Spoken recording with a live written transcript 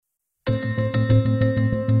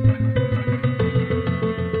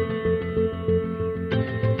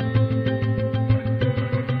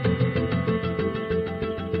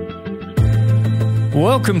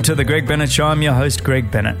Welcome to the Greg Bennett Show. I'm your host, Greg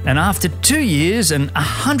Bennett. And after 2 years and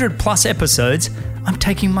 100 plus episodes, I'm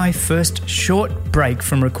taking my first short break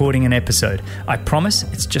from recording an episode. I promise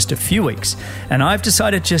it's just a few weeks. And I've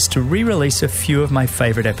decided just to re-release a few of my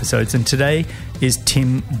favorite episodes. And today is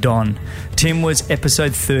Tim Don. Tim was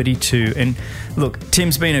episode 32. And look,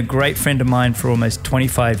 Tim's been a great friend of mine for almost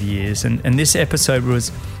 25 years. And this episode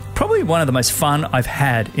was probably one of the most fun I've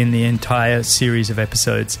had in the entire series of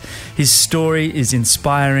episodes. His story is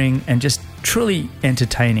inspiring and just truly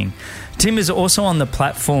entertaining. Tim is also on the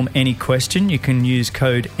platform Any Question. You can use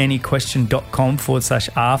code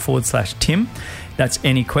anyquestion.com/r/Tim. That's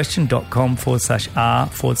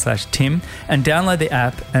anyquestion.com/r/Tim and download the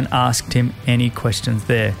app and ask Tim any questions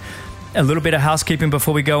there. A little bit of housekeeping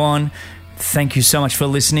before we go on. Thank you so much for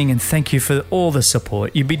listening and thank you for all the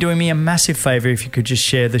support. You'd be doing me a massive favor if you could just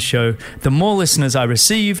share the show. The more listeners I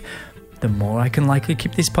receive, the more I can likely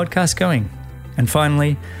keep this podcast going. And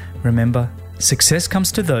finally, remember, success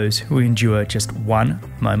comes to those who endure just one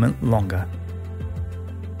moment longer.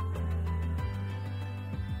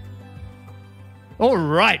 All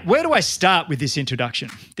right, where do I start with this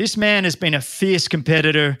introduction? This man has been a fierce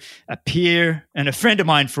competitor, a peer, and a friend of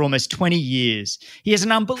mine for almost 20 years. He has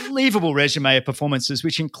an unbelievable resume of performances,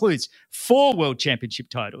 which includes 4 World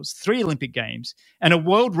Championship titles, 3 Olympic Games, and a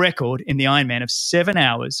world record in the Ironman of 7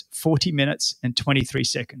 hours, 40 minutes, and 23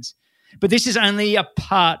 seconds. But this is only a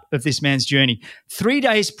part of this man's journey. 3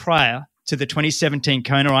 days prior to the 2017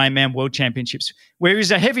 Kona Ironman World Championships, where he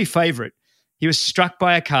was a heavy favourite, he was struck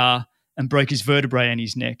by a car and broke his vertebrae in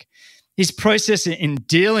his neck. His process in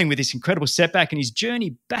dealing with this incredible setback and his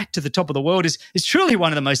journey back to the top of the world is truly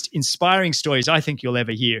one of the most inspiring stories I think you'll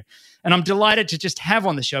ever hear. And I'm delighted to just have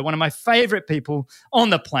on the show one of my favourite people on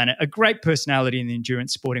the planet, a great personality in the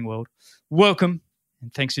endurance sporting world. Welcome,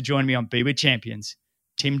 and thanks for joining me on Be With Champions,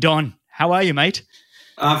 Tim Don. How are you, mate?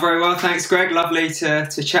 Very well, thanks, Greg. Lovely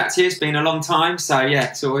to chat to you. It's been a long time, so yeah,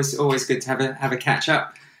 it's always good to have a catch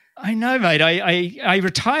up. I know, mate. I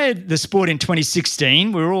retired the sport in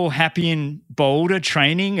 2016. We were all happy in Boulder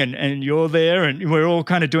training and you're there and we're all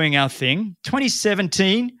kind of doing our thing.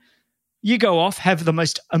 2017, you go off, have the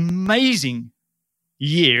most amazing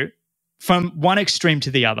year from one extreme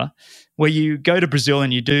to the other, where you go to Brazil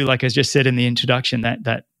and you do, like I just said in the introduction,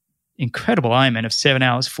 that incredible Ironman of 7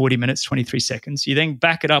 hours, 40 minutes, 23 seconds. You then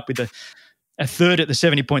back it up with a third at the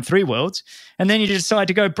 70.3 Worlds, and then you decide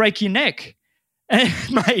to go break your neck. And,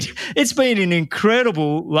 mate, it's been an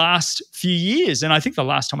incredible last few years. And I think the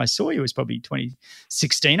last time I saw you was probably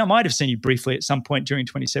 2016. I might have seen you briefly at some point during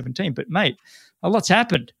 2017. But, mate, a lot's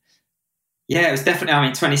happened. Yeah, it was definitely,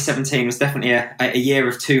 2017 was definitely a year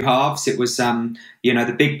of two halves. It was,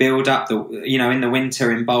 the big build-up, in the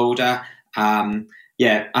winter in Boulder. I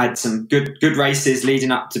had some good races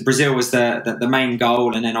leading up to Brazil was the main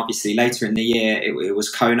goal. And then obviously later in the year, it was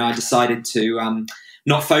Kona. I decided to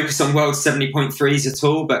not focus on World 70.3s at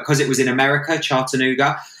all, but because it was in America,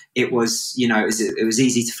 Chattanooga, it was, it was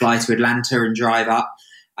easy to fly to Atlanta and drive up.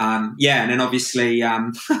 And then obviously,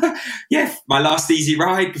 my last easy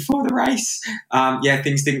ride before the race.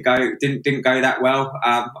 Things didn't go that well.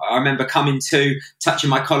 I remember coming to, touching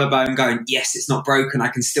my collarbone, going, yes, it's not broken. I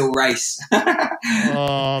can still race.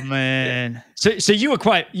 Oh man! So you were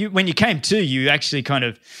when you came to, you actually kind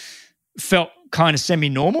of felt kind of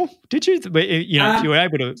semi-normal, did you? You were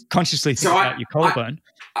able to consciously think about your collarbone.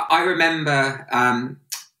 I remember.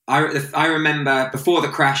 I remember before the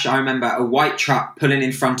crash, I remember a white truck pulling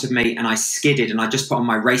in front of me and I skidded and I just put on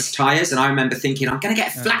my race tyres and I remember thinking, I'm going to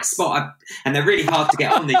get a flat spot. And they're really hard to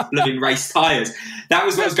get on these blooming race tyres. That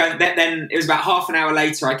was what was going. Then it was about half an hour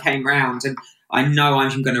later I came round and I know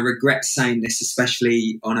I'm going to regret saying this,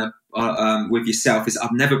 especially on with yourself, is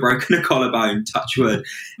I've never broken a collarbone, touch wood.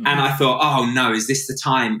 Mm-hmm. And I thought, oh no, is this the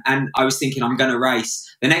time? And I was thinking I'm going to race.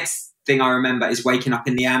 The next thing I remember is waking up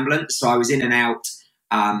in the ambulance. So I was in and out.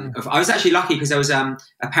 I was actually lucky because there was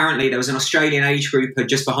apparently there was an Australian age grouper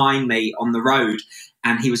just behind me on the road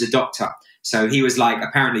and he was a doctor. So he was like,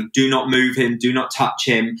 apparently, do not move him, do not touch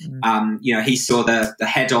him. He saw the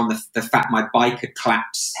head on, the fact my bike had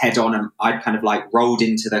collapsed head on and I'd kind of like rolled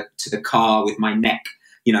into the car with my neck,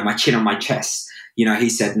 my chin on my chest. He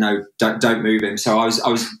said, no, don't move him. So I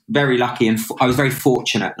was very lucky and I was very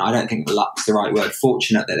fortunate. And I don't think luck's the right word.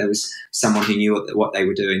 Fortunate that there was someone who knew what they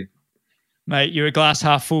were doing. Mate, you're a glass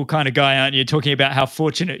half full kind of guy, aren't you? Talking about how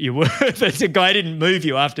fortunate you were that the guy didn't move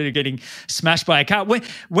you after getting smashed by a car.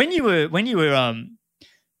 When you were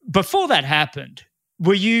before that happened,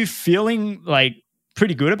 were you feeling like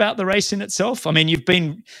pretty good about the race in itself? I mean, you've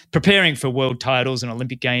been preparing for world titles and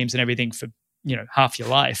Olympic Games and everything for half your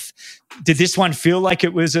life. Did this one feel like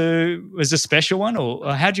it was a special one,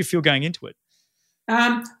 or how did you feel going into it?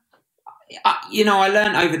 I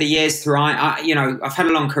learned over the years through, I've had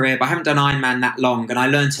a long career, but I haven't done Ironman that long. And I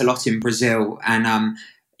learned a lot in Brazil, and,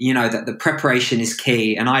 that the preparation is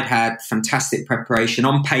key. And I'd had fantastic preparation.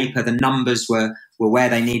 On paper, the numbers were where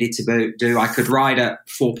they needed to do. I could ride at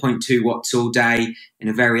 4.2 watts all day in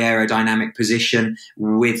a very aerodynamic position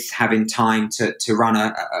with having time to run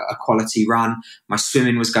a quality run. My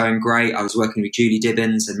swimming was going great. I was working with Julie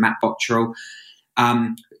Dibbins and Matt Bottrell.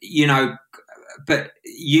 But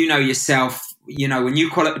yourself, when you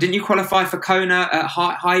didn't you qualify for Kona at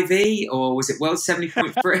high V, or was it World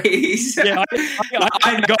 70.3? Yeah,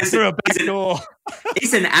 I got through a back door.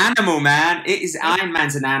 It's an animal, man.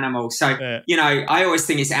 Ironman's an animal. So, I always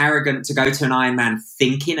think it's arrogant to go to an Ironman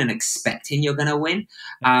thinking and expecting you're going to win.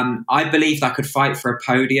 I believed I could fight for a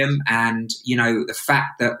podium, and, the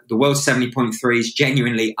fact that the World 70.3 is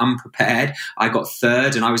genuinely unprepared. I got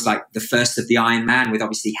third, and I was like the first of the Ironman, with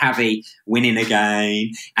obviously Javi winning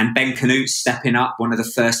again and Ben Canute stepping up, one of the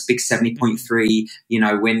first big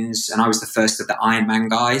 70.3, wins. And I was the first of the Ironman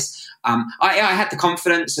guys. I had the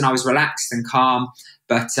confidence, and I was relaxed and calm,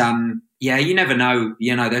 but you never know.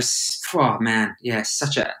 There's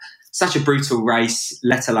such a brutal race,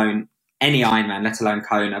 let alone any Ironman, let alone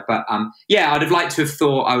Kona. But I'd have liked to have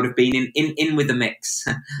thought I would have been in with the mix.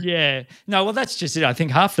 Yeah, no, well, that's just it. I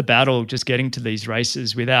think half the battle just getting to these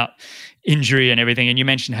races without injury and everything. And you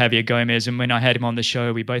mentioned Javier Gomez, and when I had him on the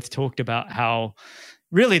show, we both talked about how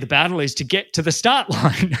really the battle is to get to the start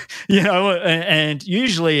line, and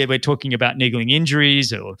usually we're talking about niggling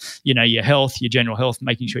injuries or, your health, your general health,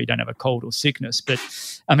 making sure you don't have a cold or sickness. But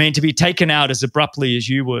I mean, to be taken out as abruptly as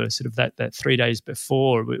you were sort of that 3 days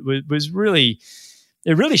before was really,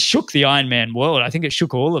 it really shook the Ironman world. I think it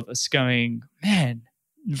shook all of us going, man,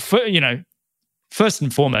 first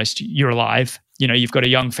and foremost, you're alive, you've got a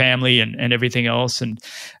young family and everything else.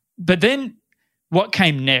 But then what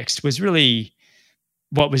came next was really,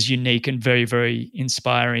 what was unique and very, very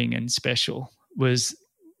inspiring and special was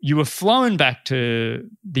you were flown back to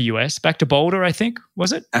the US, back to Boulder, I think,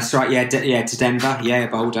 was it? That's right. Yeah. To Denver. Yeah.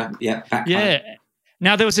 Boulder. Yeah. Back home.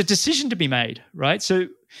 Now there was a decision to be made, right? So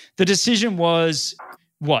the decision was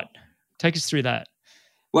what? Take us through that.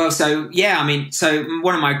 Well, so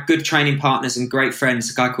one of my good training partners and great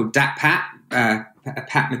friends, a guy called Pat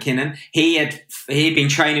McKinnon, he had been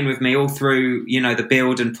training with me all through, the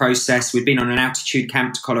build and process. We'd been on an altitude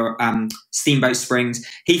camp to Steamboat Springs.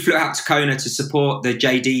 He flew out to Kona to support the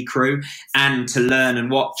JD crew and to learn and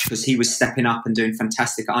watch, because he was stepping up and doing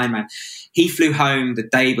fantastic Ironman. He flew home the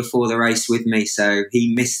day before the race with me, so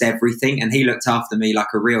he missed everything, and he looked after me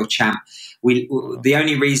like a real champ. The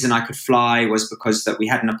only reason I could fly was because that we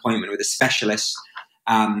had an appointment with a specialist.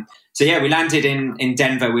 We landed in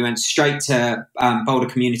Denver. We went straight to Boulder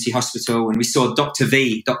Community Hospital, and we saw Dr.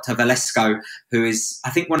 Valesco, who is, I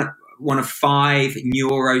think, one of 5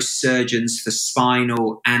 neurosurgeons for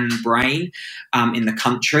spinal and brain in the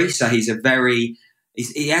country. So he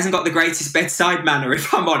hasn't got the greatest bedside manner,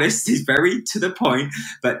 if I'm honest. He's very to the point,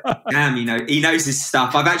 but damn, he knows his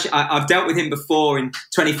stuff. I've dealt with him before. In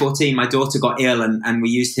 2014, my daughter got ill, and we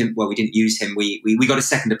used him. Well, we didn't use him. We got a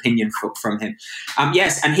second opinion from him.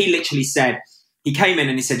 Yes, and he literally said, he came in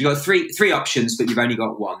and he said, you got three options, but you've only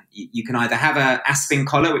got one. You can either have a Aspen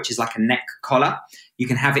collar, which is like a neck collar. You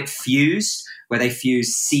can have it fused, where they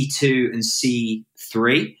fuse C2 and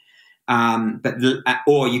C3.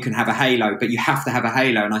 Or you can have a halo, but you have to have a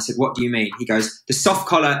halo. And I said, what do you mean? He goes, the soft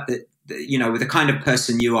collar, with the kind of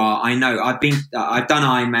person you are, I know. I've done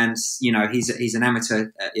Ironmans. He's an amateur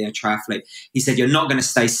triathlete. He said, you're not going to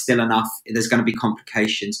stay still enough. There's going to be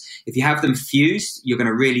complications. If you have them fused, you're going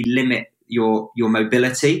to really limit your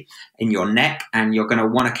mobility in your neck, and you're going to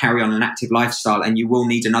want to carry on an active lifestyle, and you will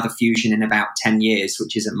need another fusion in about 10 years,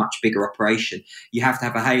 which is a much bigger operation. You have to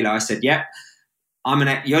have a halo. I said, yep.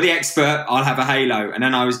 You're the expert. I'll have a halo. And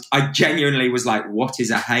then I genuinely was like, what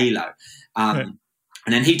is a halo? And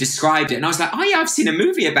then he described it, and I was like, oh yeah, I've seen a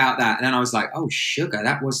movie about that. And then I was like, oh sugar,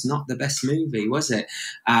 that was not the best movie, was it?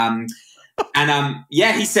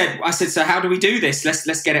 He said, I said, so how do we do this?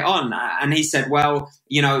 Let's get it on. And he said, well,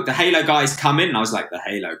 the halo guy's come in. And I was like, the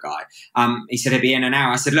halo guy. He said, he'll be in an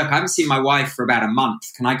hour. I said, look, I haven't seen my wife for about a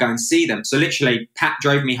month. Can I go and see them? So literally Pat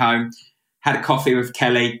drove me home, had a coffee with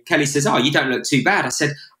Kelly. Kelly says, oh, you don't look too bad. I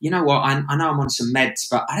said, you know what? I know I'm on some meds,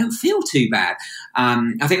 but I don't feel too bad.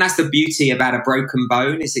 I think that's the beauty about a broken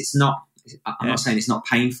bone is it's not, I'm not saying it's not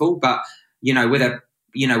painful, but,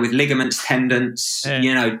 with ligaments, tendons,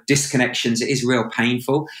 disconnections, it is real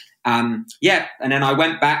painful. yeah, and then I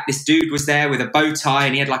went back. This dude was there with a bow tie,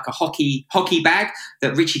 and he had like a hockey bag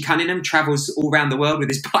that Richie Cunningham travels all around the world with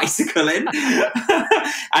his bicycle in.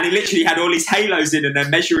 And he literally had all his halos in, and they're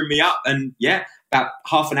measuring me up. And yeah, about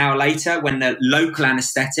half an hour later, when the local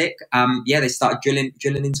anaesthetic, they started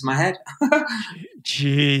drilling into my head.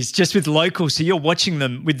 Jeez, just with local. So you're watching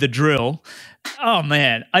them with the drill. Oh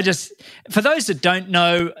man, for those that don't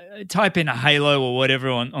know, type in a halo or whatever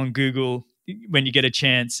on Google when you get a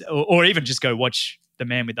chance, or even just go watch the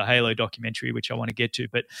Man with the Halo documentary, which I want to get to.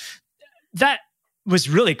 But that was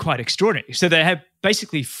really quite extraordinary. So they have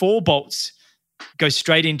basically 4 bolts go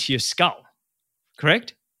straight into your skull,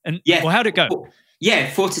 correct? And yeah, how'd it go?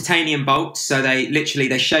 4 titanium bolts. So they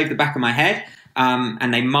shaved the back of my head,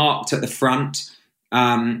 and they marked at the front.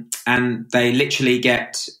 And they literally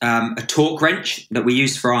get a torque wrench that we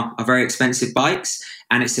use for our very expensive bikes,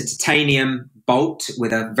 and it's a titanium bolt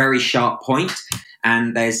with a very sharp point.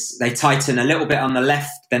 And they tighten a little bit on the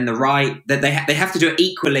left, then the right. That they have to do it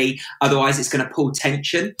equally, otherwise it's going to pull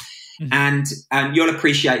tension. Mm-hmm. And you'll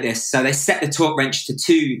appreciate this. So they set the torque wrench to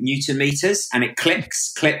 2 Newton meters, and it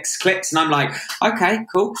clicks, and I'm like, okay,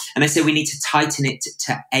 cool. And they say we need to tighten it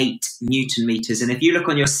to 8 Newton meters. And if you look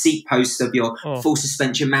on your seat post of your full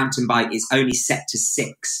suspension mountain bike, it's only set to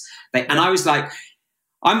 6. And I was like,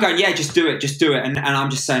 I'm going, yeah, just do it. And I'm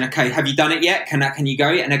just saying, okay, have you done it yet? Can you go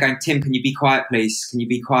yet? And they're going, Tim, can you be quiet, please? Can you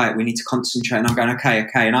be quiet? We need to concentrate. And I'm going, okay.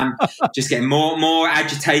 And I'm just getting more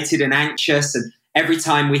agitated and anxious. And every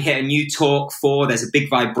time we hit a new torque 4, there's a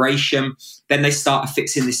big vibration. Then they start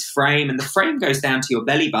affixing this frame, and the frame goes down to your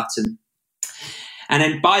belly button. And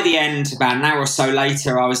then by the end, about an hour or so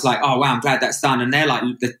later, I was like, oh, wow, I'm glad that's done. And they're like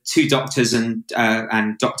the 2 doctors and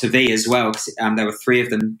Dr. V as well, because there were 3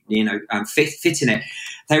 of them, fitting it.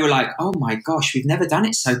 They were like, oh, my gosh, we've never done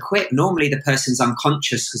it so quick. Normally the person's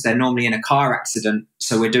unconscious because they're normally in a car accident,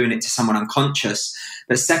 so we're doing it to someone unconscious.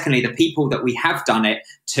 But secondly, the people that we have done it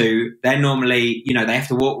to, they're normally, they have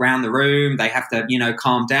to walk around the room, they have to,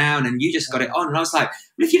 calm down, and you just got it on. And I was like,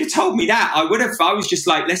 well, if you'd have told me that, I was just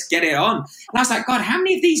like, let's get it on. And I was like, God, how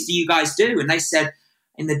many of these do you guys do? And they said,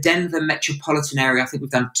 in the Denver metropolitan area, I think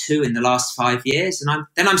we've done 2 in the last 5 years. And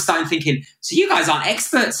I'm starting thinking, so you guys aren't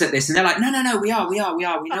experts at this? And they're like, no, we are. We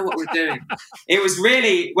know what we're doing. It was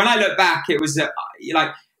really, when I look back, it was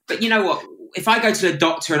but you know what? If I go to the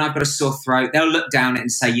doctor and I've got a sore throat, they'll look down it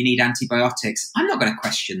and say, you need antibiotics. I'm not going to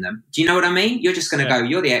question them. Do you know what I mean? You're just going to go,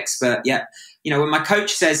 you're the expert. Yeah. When my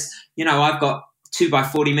coach says, I've got 2 by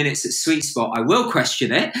 40 minutes at sweet spot, I will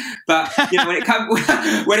question it. But when it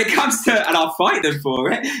comes to, and I'll fight them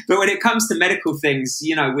for it. But when it comes to medical things,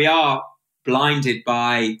 we are blinded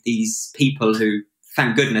by these people who,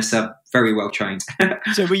 thank goodness, are very well trained.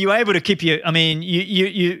 So were you able to keep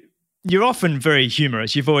you're often very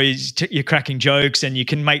humorous. You're cracking jokes, and you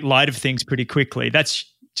can make light of things pretty quickly.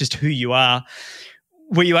 That's just who you are.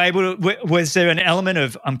 Were you able to? Was there an element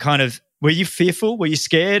of were you fearful? Were you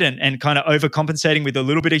scared and kind of overcompensating with a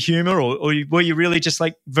little bit of humor, or were you really just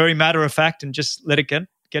like very matter of fact and just let it get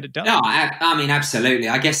it done? No, I mean, absolutely.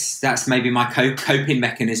 I guess that's maybe my coping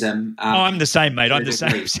mechanism. I'm the same, mate. I'm the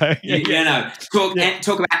same. So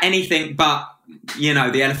talk about anything but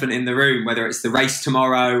the elephant in the room, whether it's the race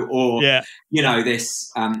tomorrow or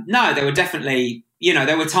this. No, there were definitely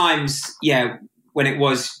there were times when it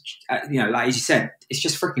was like as you said, it's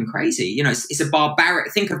just freaking crazy. It's a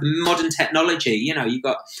barbaric. Think of modern technology. You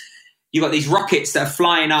got these rockets that are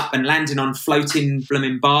flying up and landing on floating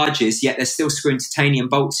blooming barges, yet they're still screwing titanium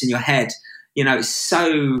bolts in your head. It's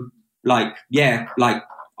so like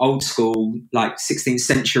old school, like 16th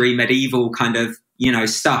century medieval kind of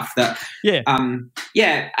stuff that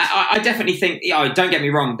I definitely think. Don't get me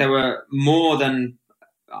wrong, there were more than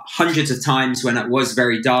hundreds of times when it was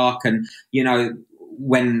very dark, and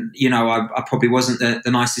when I probably wasn't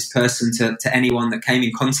the nicest person to anyone that came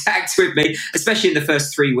in contact with me, especially in the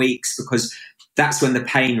first 3 weeks, because that's when the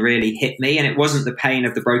pain really hit me. And it wasn't the pain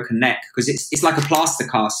of the broken neck, because it's like a plaster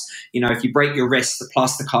cast. If you break your wrist, the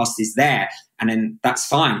plaster cast is there, and then that's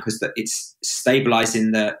fine because it's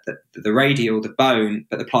stabilizing the radial, the bone,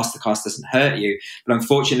 but the plaster cast doesn't hurt you. But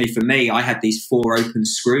unfortunately for me, I had these 4 open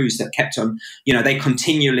screws that kept on, they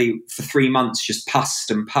continually for 3 months just pussed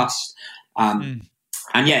and pussed. And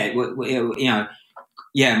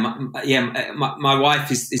my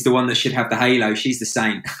wife is the one that should have the halo. She's the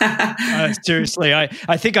same. Seriously, I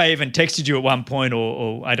think I even texted you at one point,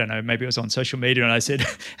 or I don't know, maybe it was on social media, and I said,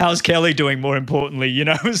 "How's Kelly doing?" More importantly,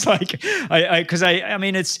 it was like, I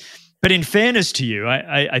mean, it's But in fairness to you,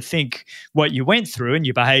 I think what you went through and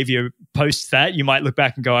your behavior post that, you might look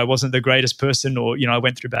back and go, I wasn't the greatest person, or, I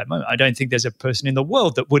went through a bad moment. I don't think there's a person in the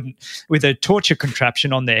world that wouldn't, with a torture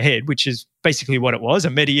contraption on their head, which is basically what it was, a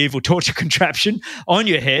medieval torture contraption on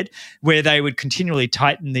your head, where they would continually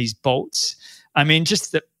tighten these bolts. I mean,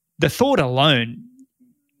 just the thought alone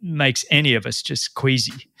makes any of us just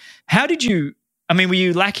queasy. How did you... I mean, were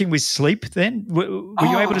you lacking with sleep then? Were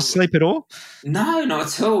you able to sleep at all? No, not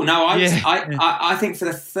at all. No, I think for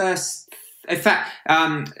the first, in fact,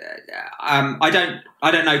 I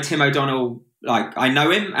don't know Tim O'Donnell. Like, I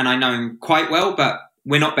know him and I know him quite well, but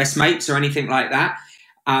we're not best mates or anything like that.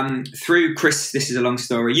 Through Chris, this is a long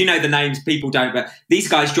story. You know the names, people don't, but these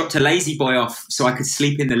guys dropped a lazy boy off so I could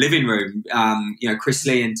sleep in the living room. Chris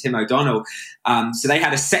Lee and Tim O'Donnell. So they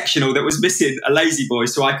had a sectional that was missing a lazy boy,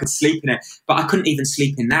 so I could sleep in it. But I couldn't even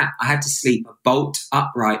sleep in that. I had to sleep bolt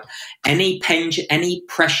upright. Any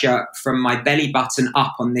pressure from my belly button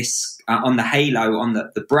up on this, on the halo, on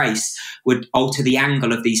the brace, would alter the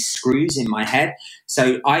angle of these screws in my head.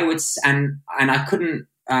 So I would, and I couldn't.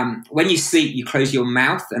 When you sleep, you close your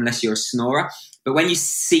mouth unless you're a snorer. But when you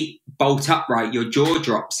sit bolt upright, your jaw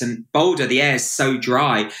drops. And Boulder, the air is so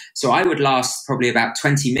dry. So I would last probably about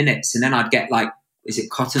 20 minutes. And then I'd get like, is it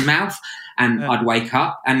cotton mouth? And I'd wake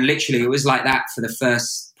up. And literally it was like that for the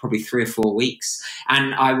first probably 3 or 4 weeks.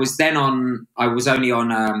 And I was only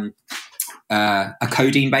on a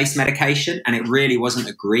codeine-based medication. And it really wasn't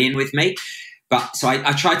agreeing with me. But so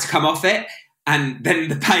I tried to come off it. And then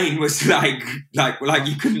the pain was like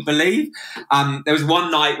you couldn't believe. There was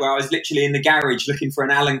one night where I was literally in the garage looking for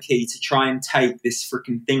an Allen key to try and take this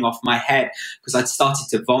freaking thing off my head because I'd started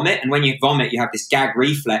to vomit. And when you vomit, you have this gag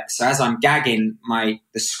reflex. So as I'm gagging,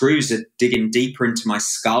 the screws are digging deeper into my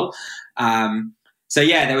skull. So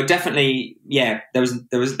yeah, there were definitely, there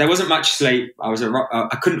wasn't much sleep.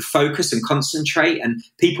 I couldn't focus and concentrate, and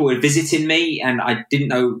people were visiting me and I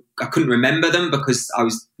couldn't remember them because I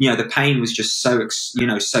was, the pain was just so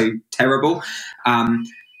terrible.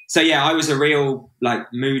 So yeah, I was a real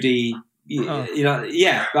moody,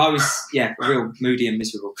 I was real moody and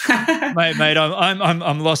miserable. mate,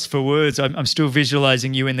 I'm lost for words. I'm still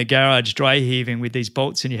visualizing you in the garage, dry heaving with these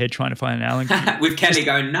bolts in your head, trying to find an Allen key. With Kelly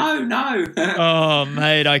going, no. Oh,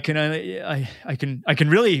 mate, I can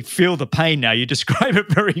really feel the pain now. You describe it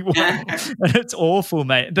very well, and it's awful,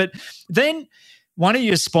 mate. But then one of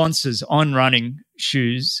your sponsors on running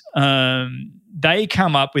shoes, they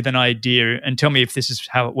come up with an idea, and tell me if this is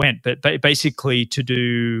how it went. But basically,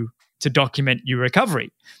 to document your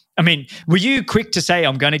recovery. I mean, were you quick to say,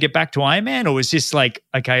 I'm going to get back to Ironman, or was this like,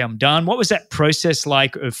 okay, I'm done? What was that process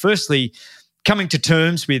like of firstly coming to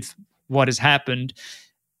terms with what has happened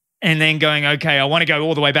and then going, okay, I want to go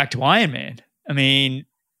all the way back to Ironman? I mean,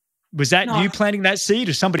 was that you planting that seed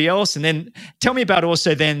or somebody else? And then tell me about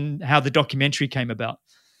also then how the documentary came about.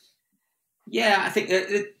 Yeah, I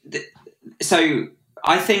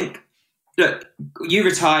think look, you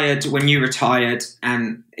retired when you retired,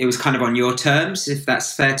 and it was kind of on your terms, if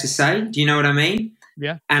that's fair to say. Do you know what I mean?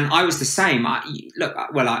 Yeah. And I was the same. I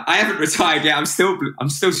haven't retired yet. I'm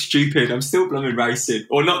still stupid. I'm still blooming racing,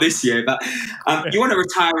 or not this year. But you want to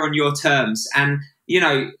retire on your terms, and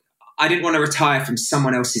I didn't want to retire from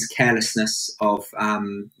someone else's carelessness of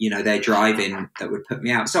their driving that would put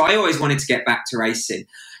me out. So I always wanted to get back to racing.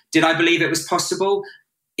 Did I believe it was possible?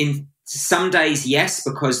 In some days, yes,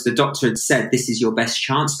 because the doctor had said this is your best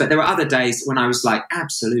chance. But there were other days when I was like,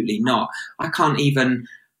 absolutely not. I can't even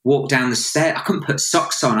walk down the stairs. I couldn't put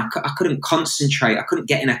socks on. I couldn't concentrate. I couldn't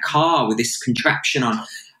get in a car with this contraption on.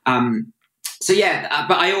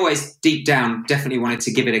 But I always deep down definitely wanted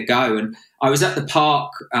to give it a go. And I was at the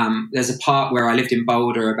park. There's a park where I lived in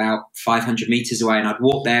Boulder about 500 meters away, and I'd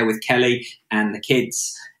walk there with Kelly and the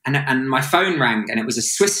kids. And my phone rang, and it was a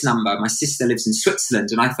Swiss number. My sister lives in Switzerland,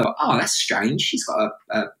 and I thought, oh, that's strange.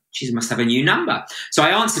 She must have a new number. So I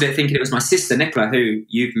answered it thinking it was my sister, Nicola, who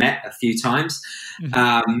you've met a few times. We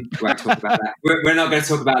won't talk about that. We're not going to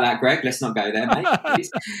talk about that, Greg. Let's not go there, mate.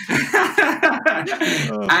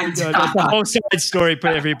 That's a whole side story for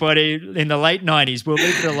everybody in the late 90s. We'll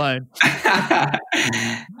leave it alone.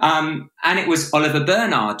 And it was Oliver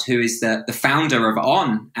Bernard, who is the founder of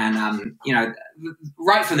On. And,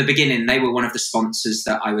 right from the beginning, they were one of the sponsors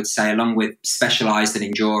that I would say, along with Specialized and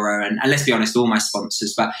Enduro, and let's be honest, all my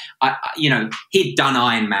sponsors. But, he'd done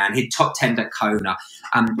Ironman, he'd top 10 at Kona,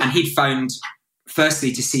 and he'd phoned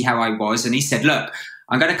firstly to see how I was. And he said, look,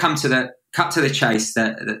 I'm going to come to cut to the chase.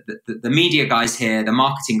 The media guys here, the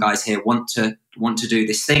marketing guys here want to do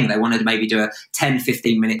this thing. They wanted to maybe do a 10,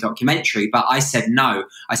 15-minute documentary. But I said no.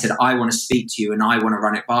 I said, I want to speak to you and I want to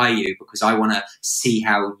run it by you because I want to see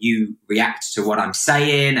how you react to what I'm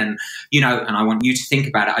saying. And, and I want you to think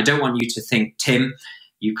about it. I don't want you to think, Tim,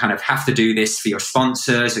 you kind of have to do this for your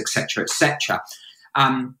sponsors, et cetera, et cetera.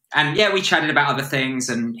 And yeah, we chatted about other things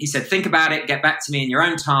and he said, think about it, get back to me in your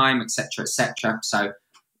own time, et cetera, et cetera. So,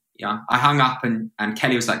 I hung up and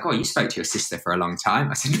Kelly was like, oh, you spoke to your sister for a long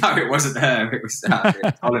time. I said, no, it wasn't her. It was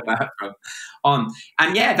Oliver from On.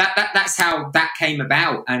 And yeah, that's how that came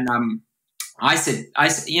about. And I said, I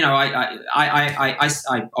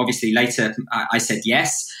obviously later I said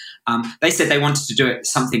yes. They said they wanted to do it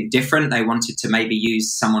something different. They wanted to maybe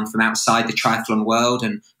use someone from outside the triathlon world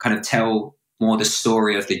and kind of tell more the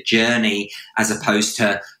story of the journey as opposed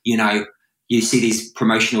to, you see these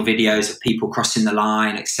promotional videos of people crossing the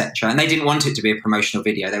line, etc. And they didn't want it to be a promotional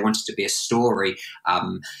video. They wanted it to be a story.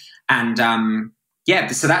 So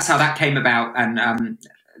that's how that came about. And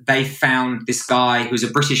they found this guy who was a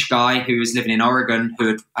British guy who was living in Oregon who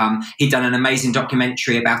had he'd done an amazing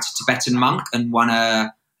documentary about a Tibetan monk and won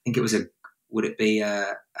would it be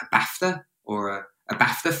a BAFTA or a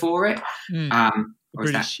BAFTA for it? Or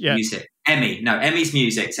is that music? Emmy's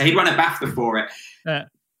music. So he'd won a BAFTA for it.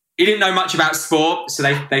 He didn't know much about sport, so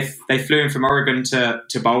they flew him from Oregon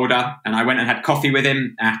to Boulder, and I went and had coffee with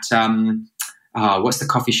him at what's the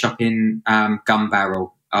coffee shop in Gun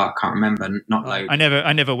Barrel? Oh, I can't remember. Not Load.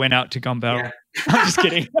 I never went out to Gun Barrel. Yeah. I'm just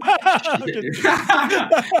kidding.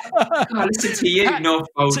 Listen to you, North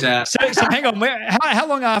Boulder. So hang on. How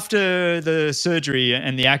long after the surgery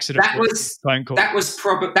and the accident? That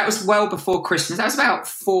was well before Christmas. That was about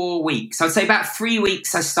 4 weeks. I'd say about 3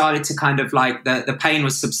 weeks. I started to kind of like the pain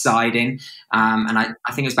was subsiding, and I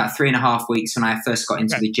think it was about 3.5 weeks when I first got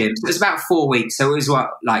into the gym. So it was about 4 weeks. So it was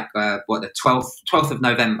the 12th of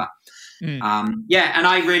November. And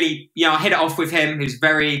I really, I hit it off with him. He was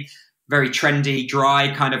very, very trendy,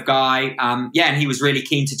 dry kind of guy. And he was really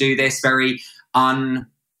keen to do this. He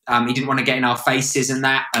didn't want to get in our faces and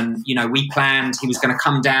that. And we planned he was going to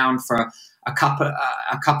come down for a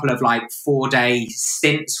couple of like 4-day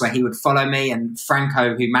stints where he would follow me. And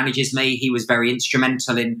Franco, who manages me, he was very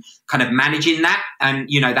instrumental in kind of managing that and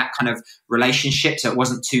that kind of relationship. So it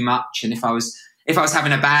wasn't too much. And if I was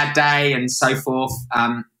having a bad day and so forth.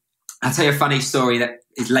 I'll tell you a funny story that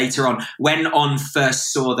is later on. When On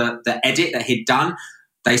first saw the edit that he'd done,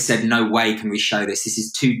 they said, no way can we show this. This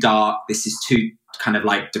is too dark. This is too kind of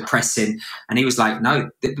like depressing. And he was like, no,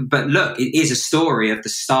 but look, it is a story of the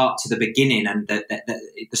start to the beginning and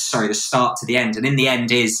the start to the end. And in the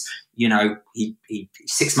end is, he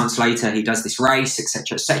 6 months later, he does this race, et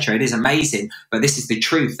cetera, et cetera. It is amazing, but this is the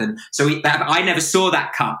truth. And so I never saw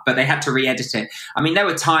that cut, but they had to re-edit it. I mean, there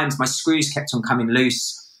were times my screws kept on coming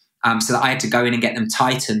loose. So that I had to go in and get them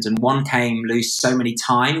tightened. And one came loose so many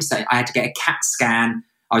times that I had to get a CAT scan.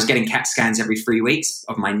 I was getting CAT scans every 3 weeks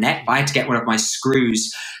of my neck. But I had to get one of my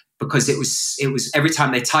screws because it was every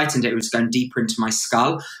time they tightened it, it was going deeper into my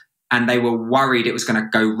skull. And they were worried it was going to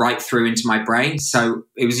go right through into my brain. So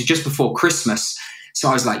it was just before Christmas. So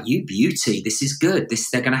I was like, you beauty, this is good.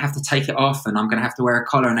 They're going to have to take it off and I'm going to have to wear a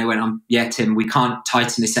collar. And they went, yeah, Tim, we can't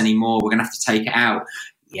tighten this anymore. We're going to have to take it out.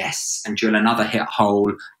 Yes. And drill another hit hole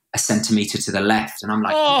 1 centimeter to the left. And I'm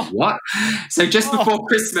like, what? So just before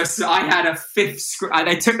Christmas, I had a 5th screw.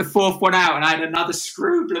 They took the 4th one out and I had another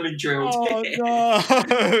screw blooming drilled. Oh,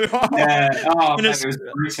 no. Yeah. Man, it was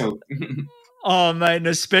brutal. Oh, mate, and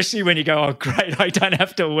especially when you go, oh, great, I don't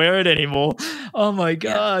have to wear it anymore. Oh, my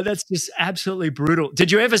God, that's just absolutely brutal.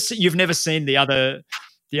 Did you ever see, you've never seen the other?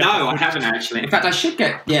 No, I haven't actually. In fact, I should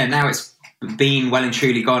get, now it's been well and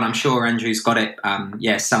truly gone. I'm sure Andrew's got it,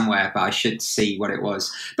 somewhere, but I should see what it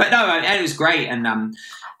was. But no, it was great. And,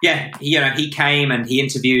 he came and he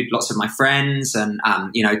interviewed lots of my friends and,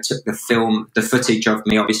 took the footage of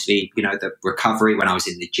me, obviously, the recovery when I was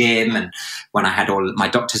in the gym and when I had all my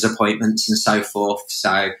doctor's appointments and so forth.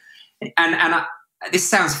 So, this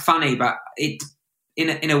sounds funny, but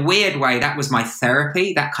in a weird way, that was my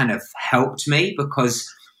therapy. That kind of helped me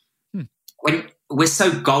because when we're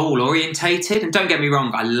so goal orientated, and don't get me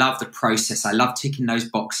wrong, I love the process. I love ticking those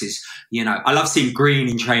boxes. I love seeing green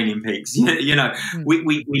in Training Peaks.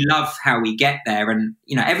 We love how we get there, and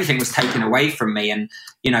everything was taken away from me. And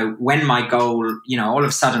when my goal, all of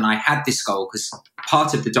a sudden I had this goal because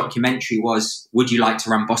part of the documentary was, would you like to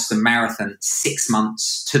run Boston Marathon 6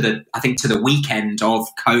 months to the weekend of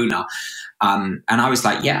Kona? And I was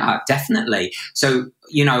like, yeah, definitely. So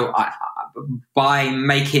by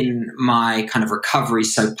making my kind of recovery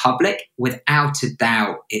so public, without a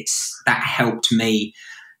doubt, that helped me.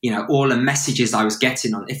 All the messages I was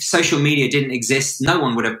getting on. If social media didn't exist, no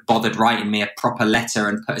one would have bothered writing me a proper letter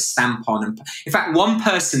and put a stamp on. And in fact, one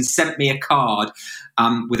person sent me a card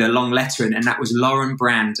with a long letter in, and that was Lauren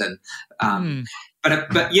Brandon.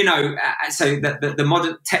 But so the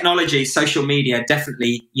modern technology, social media,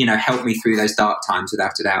 definitely helped me through those dark times,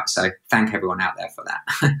 without a doubt. So thank everyone out there for that.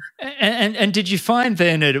 and did you find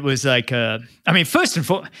then that it was like first and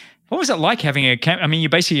foremost, what was it like having you're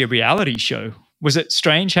basically a reality show. Was it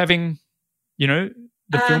strange having, the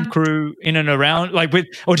film crew in and around,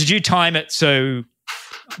 or did you time it so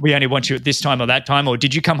we only want you at this time or that time, or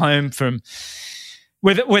did you come home from?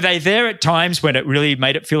 Were they there at times when it really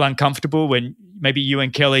made it feel uncomfortable, when maybe you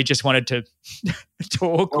and Kelly just wanted to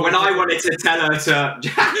talk? Or when I wanted to tell her to...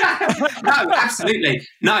 No, absolutely.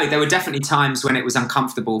 No, there were definitely times when it was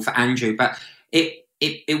uncomfortable for Andrew, but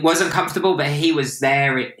it was uncomfortable, but he was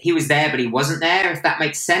there. He was there, but he wasn't there, if that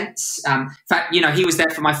makes sense. In fact, he was there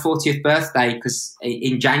for my 40th birthday, because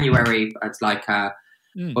in January, it's like...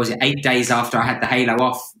 what was it, 8 days after I had the halo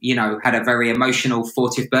off, had a very emotional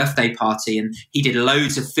 40th birthday party, and he did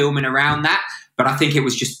loads of filming around that. But I think it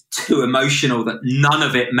was just too emotional that none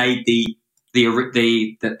of it made the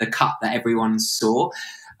cut that everyone saw.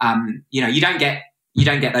 You don't get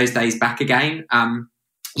those days back again.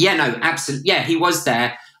 Absolutely. Yeah, he was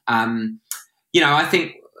there. I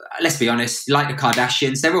think, let's be honest, like the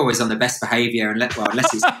Kardashians, they're always on the best behaviour,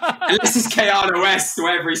 unless it's Keanu West,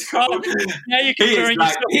 whatever he's called. Yeah, you can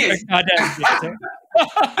he is. Kardashian.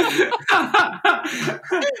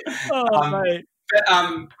 Mate. But,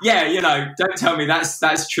 don't tell me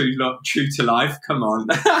that's true to life. Come on,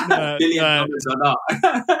 $1 billion or not.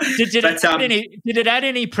 Did it add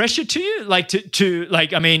any pressure to you? Was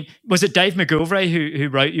it Dave McGilvray who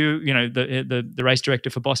wrote you? The race director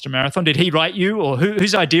for Boston Marathon. Did he write you, or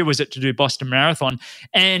whose idea was it to do Boston Marathon?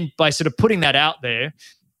 And by sort of putting that out there,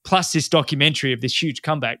 plus this documentary of this huge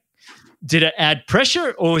comeback, did it add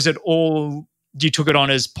pressure, or was it all you took it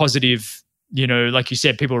on as positive? Like you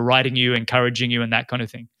said, people were writing you, encouraging you, and that kind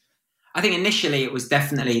of thing. I think initially it was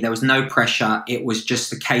definitely, there was no pressure. It was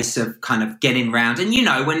just a case of kind of getting round. And,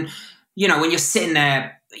 when you're sitting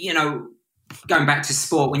there, going back to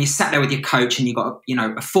sport, when you sat there with your coach and you got,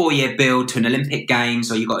 a 4-year build to an Olympic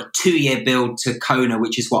Games, or you got a 2-year build to Kona,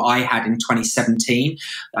 which is what I had in 2017.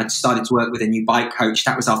 I started to work with a new bike coach.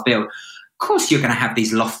 That was our build. Of course, you're going to have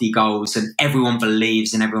these lofty goals, and everyone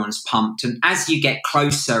believes and everyone's pumped. And as you get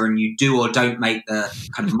closer and you do or don't make the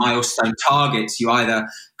kind of milestone targets, you either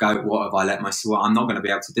go, what have I let myself? Well, I'm not going to be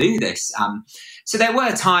able to do this. So there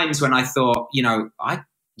were times when I thought, when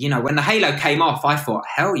the halo came off, I thought,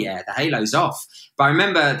 hell yeah, the halo's off. But I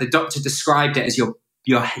remember the doctor described it as your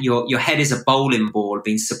head is a bowling ball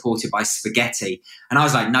being supported by spaghetti. And I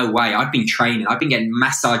was like, no way. I've been training. I've been getting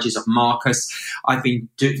massages of Marcus. I've been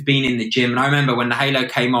in the gym. And I remember when the halo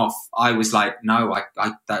came off, I was like, no,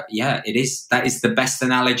 it is. That is the best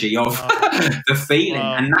analogy of the feeling.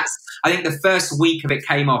 Wow. And I think the first week of it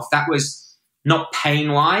came off, that was not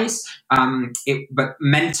pain-wise, but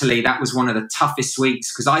mentally that was one of the toughest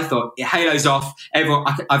weeks, because I thought, halo's off.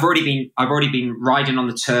 I've already been riding on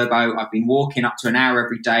the turbo. I've been walking up to an hour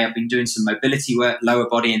every day. I've been doing some mobility work, lower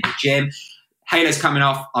body in the gym. Halo's coming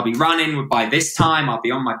off. I'll be running by this time. I'll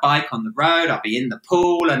be on my bike on the road. I'll be in the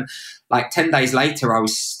pool. And 10 days later, I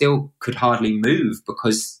could hardly move,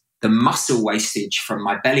 because the muscle wastage from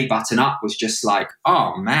my belly button up was just like,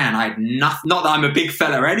 oh man, I had nothing. Not that I'm a big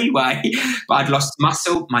fella anyway, but I'd lost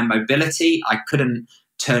muscle, my mobility. I couldn't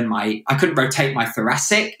rotate my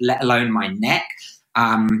thoracic, let alone my neck.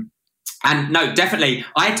 And no, definitely,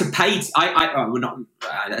 I had to pay.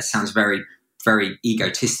 That sounds very, very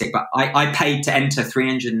egotistic, but I paid to enter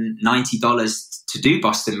 $390 to do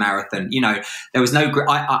Boston Marathon. There was no.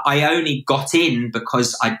 I only got in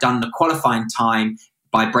because I'd done the qualifying time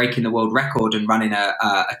by breaking the world record and running a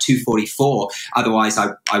 2:44. Otherwise, I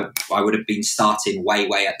would have been starting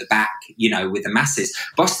way at the back, with the masses.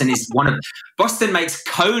 Boston makes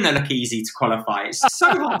Kona look easy to qualify. It's so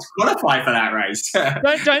hard to qualify for that race.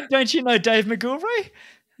 Don't you know Dave McGilvray?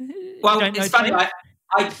 Well, it's funny.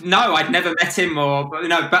 I'd never met him,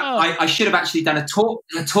 I should have actually done a talk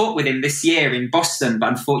with him this year in Boston, but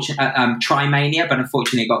unfortunately, Trimania, but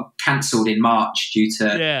unfortunately it got cancelled in March due to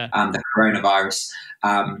the coronavirus.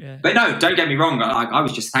 But no, don't get me wrong. I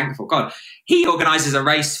was just thankful. God, he organises a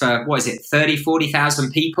race for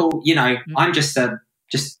 30,000-40,000 people. I'm just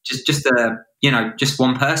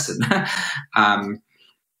one person.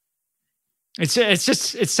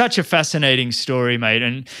 It's such a fascinating story, mate.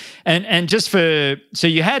 And just so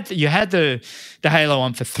you had the halo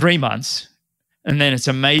on for 3 months, and then it's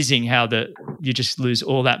amazing how you just lose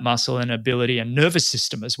all that muscle and ability and nervous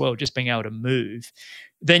system as well, just being able to move.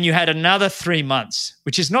 Then you had another 3 months,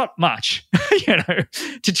 which is not much,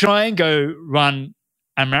 to try and go run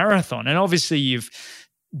a marathon. And obviously you've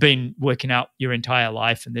been working out your entire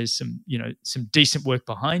life, and there's some decent work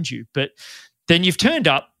behind you. But then you've turned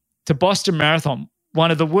up to Boston Marathon,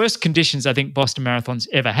 one of the worst conditions I think Boston Marathon's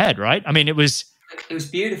ever had, right? I mean, it was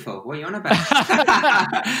beautiful. What are you on about?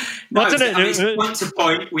 Point to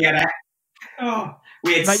point, we had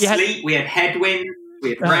sleet, we had headwind, we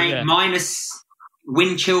had rain, minus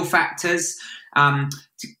wind chill factors. Bob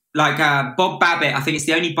Babbitt, I think it's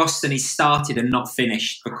the only Boston he started and not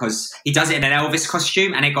finished because he does it in an Elvis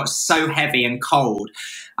costume, and it got so heavy and cold.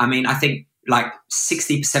 I mean, I think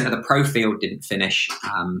 60% of the pro field didn't finish.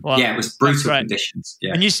 It was brutal conditions.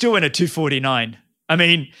 Yeah. And you still went at 2:49. I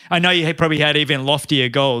mean, I know you probably had even loftier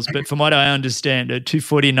goals, but from what I understand, at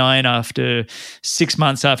 2:49 after 6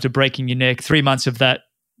 months after breaking your neck, 3 months of that,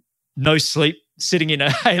 no sleep, sitting in a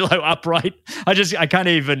halo upright. I can't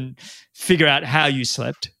even figure out how you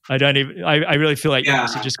slept. I really feel like you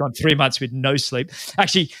must have just gone 3 months with no sleep.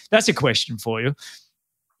 Actually, that's a question for you.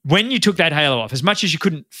 When you took that halo off, as much as you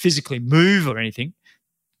couldn't physically move or anything,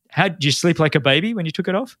 how did you sleep like a baby when you took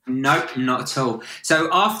it off? Nope, not at all. So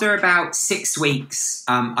after about 6 weeks,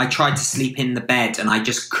 I tried to sleep in the bed, and I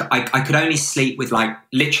could only sleep with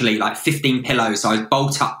literally 15 pillows. So I was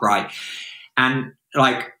bolt upright, and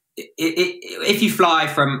if you fly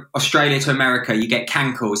from Australia to America, you get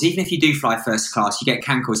cankles. Even if you do fly first class, you get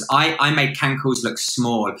cankles. I made cankles look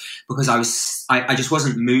small because I just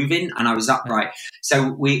wasn't moving and I was upright.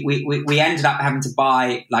 So we ended up having to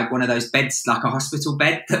buy one of those beds, like a hospital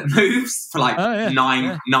bed that moves for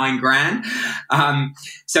 $9,000.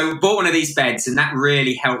 So we bought one of these beds, and that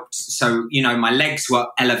really helped. So my legs were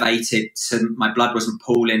elevated, so my blood wasn't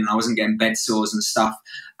pooling, and I wasn't getting bed sores and stuff.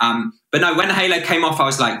 But no, when the halo came off, I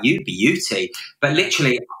was like, you beauty. But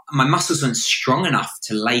literally, my muscles weren't strong enough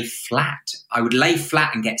to lay flat. I would lay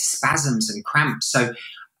flat and get spasms and cramps. So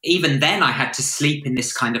even then, I had to sleep in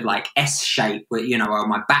this kind of S shape where, where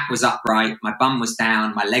my back was upright, my bum was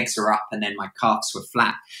down, my legs were up, and then my calves were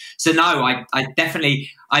flat. So no, I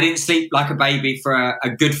didn't sleep like a baby for a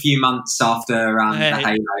good few months after the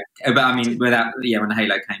halo. But I mean, when the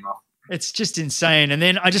halo came off. It's just insane. And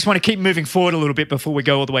then I just want to keep moving forward a little bit before we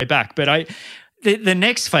go all the way back. But the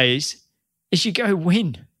next phase is you go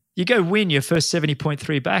win. You go win your first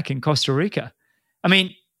 70.3 back in Costa Rica. I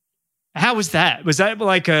mean, how was that? Was that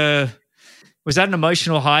was that an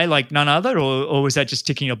emotional high like none other, or was that just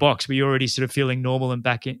ticking a box? Were you already sort of feeling normal and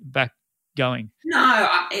back going? No,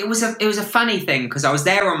 it was a funny thing because I was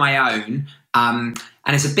there on my own.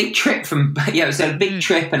 And it's a big trip it was a big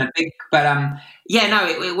trip and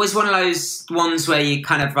it was one of those ones where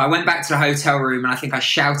I went back to the hotel room and I think I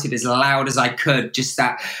shouted as loud as I could, just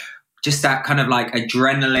that kind of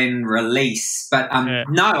adrenaline release. But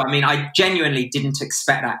no, I mean, I genuinely didn't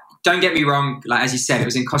expect that. Don't get me wrong. As you said, it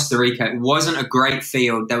was in Costa Rica. It wasn't a great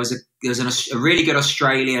field. There was a really good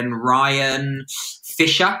Australian, Ryan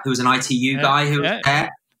Fisher, who was an ITU guy who was there.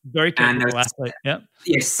 Very capable athlete. Yeah.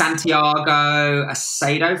 Yes, Santiago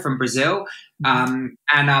Acedo from Brazil. Ryan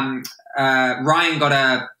got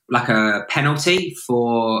a penalty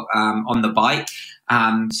for on the bike.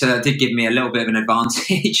 So that did give me a little bit of an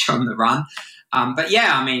advantage on the run. But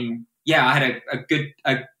I had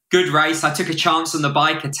a good race. I took a chance on the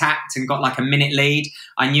bike, attacked, and got a minute lead.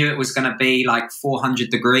 I knew it was going to be 400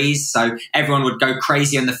 degrees, so everyone would go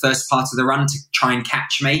crazy on the first part of the run to try and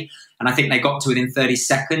catch me. And I think they got to within 30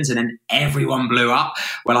 seconds, and then everyone blew up.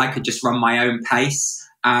 Well, I could just run my own pace,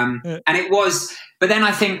 and it was. But then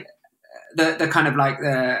I think the kind of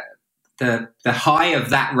the high of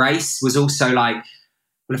that race was also well,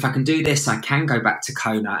 if I can do this, I can go back to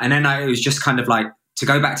Kona. And then it was just kind of to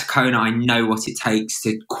go back to Kona, I know what it takes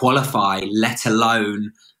to qualify, let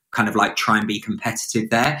alone kind of try and be competitive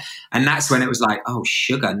there. And that's when it was oh,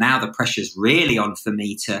 sugar, now the pressure's really on for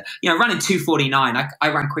me to, running 2:49. I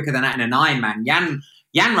ran quicker than that in an Ironman.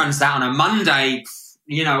 Jan runs that on a Monday,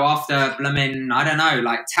 after blooming, I don't know,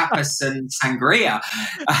 tapas and sangria.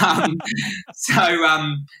 I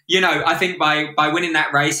think by winning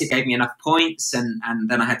that race, it gave me enough points, and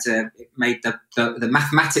then I had to make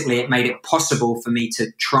mathematically, it made it possible for me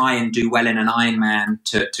to try and do well in an Ironman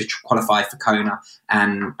to qualify for Kona,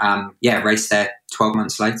 and race there 12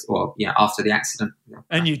 months later, or after the accident.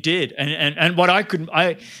 And you did, and what I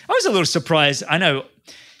was a little surprised. I know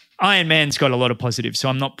Ironman's got a lot of positives, so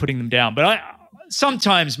I'm not putting them down, but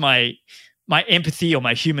sometimes my my empathy or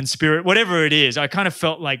my human spirit, whatever it is, I kind of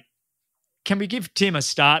felt like, can we give Tim a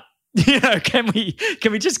start? Can we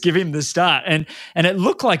just give him the start? And it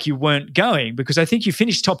looked like you weren't going, because I think you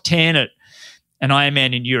finished top 10 at an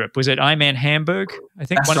Ironman in Europe. Was it Ironman Hamburg? I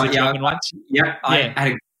think. That's one right, of the German ones. I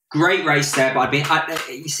had a great race there, but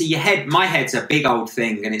you see, my head's a big old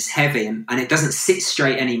thing and it's heavy and it doesn't sit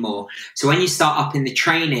straight anymore. So when you start up in the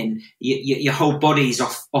training, your whole body's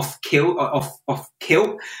off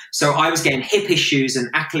kilt. So I was getting hip issues and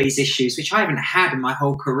Achilles issues, which I haven't had in my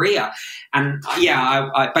whole career. And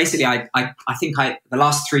I think the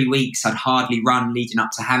last 3 weeks I'd hardly run leading up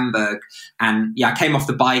to Hamburg. And I came off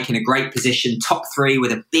the bike in a great position, top 3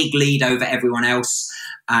 with a big lead over everyone else.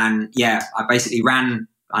 And I basically ran,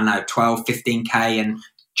 12, 15K and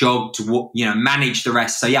jogged, managed the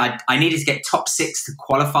rest. So I needed to get top 6 to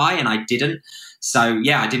qualify and I didn't. So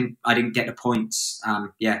I didn't get the points.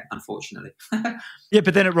 Unfortunately.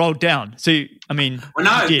 But then it rolled down. So, I mean. Well,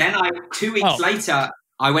 no, then 2 weeks later,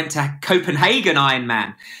 I went to Copenhagen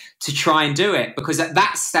Ironman to try and do it, because at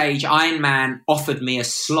that stage, Ironman offered me a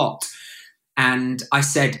slot. And I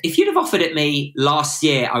said, if you'd have offered it me last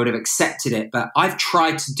year, I would have accepted it. But I've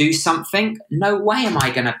tried to do something. No way am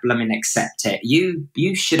I going to blooming accept it. You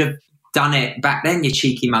should have done it back then, you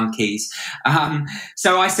cheeky monkeys.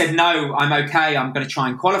 So I said, no, I'm okay. I'm going to try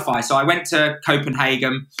and qualify. So I went to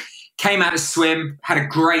Copenhagen, came out to swim, had a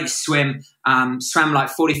great swim, swam like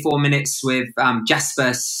 44 minutes with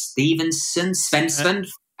Jasper Svensson.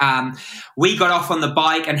 We got off on the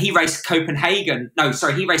bike and he raced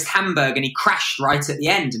he raced Hamburg and he crashed right at the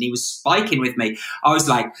end and he was spiking with me. I was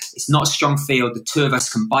like, it's not a strong field. The two of us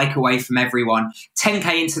can bike away from everyone.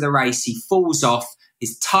 10K into the race, he falls off,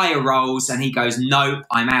 his tyre rolls and he goes, nope,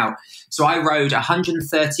 I'm out. So I rode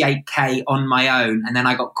 138K on my own and then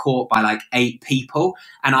I got caught by like 8 people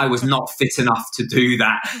and I was not fit enough to do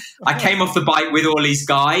that. I came off the bike with all these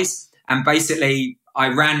guys and basically I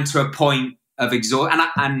ran to a point of exhaustion.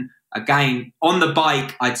 And again, on the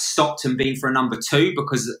bike, I'd stopped and been for a number 2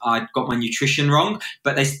 because I'd got my nutrition wrong.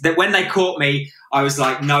 But when they caught me, I was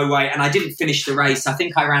like, no way. And I didn't finish the race. I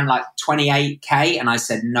think I ran like 28K and I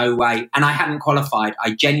said, no way. And I hadn't qualified.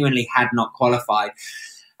 I genuinely had not qualified.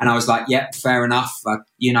 And I was like, yep, fair enough.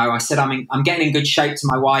 I said, I'm getting in good shape to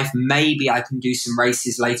my wife. Maybe I can do some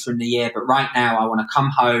races later in the year. But right now I want to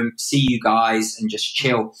come home, see you guys and just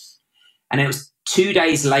chill. And it was 2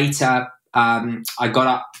 days later, I got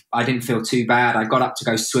up. I didn't feel too bad. I got up to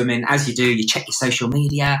go swimming. As you do, you check your social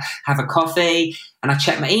media, have a coffee, and I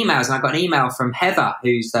checked my emails. And I got an email from Heather,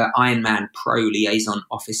 who's the Ironman Pro Liaison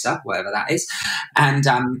Officer, whatever that is. And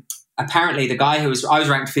apparently, the guy I was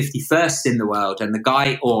ranked 51st in the world, and the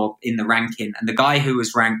guy, or in the ranking, and the guy who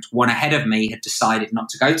was ranked 1 ahead of me had decided not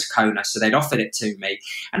to go to Kona, so they'd offered it to me.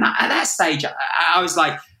 And at that stage, I was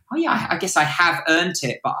like, oh yeah, I guess I have earned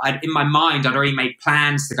it. But in my mind, I'd already made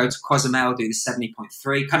plans to go to Cozumel, do the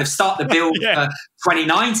 70.3, kind of start the build for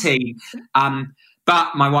 2019.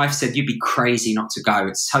 But my wife said, you'd be crazy not to go.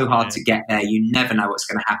 It's so hard to get there. You never know what's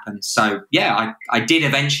going to happen. So I did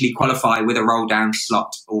eventually qualify with a roll down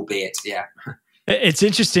slot, albeit, It's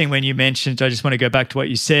interesting when you mentioned, I just want to go back to what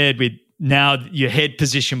you said with now your head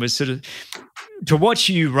position was sort of, to watch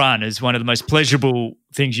you run is one of the most pleasurable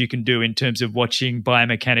things you can do in terms of watching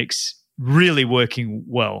biomechanics really working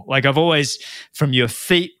well. Like I've always, from your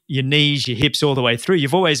feet, your knees, your hips, all the way through,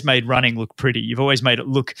 you've always made running look pretty. You've always made it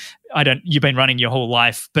look, you've been running your whole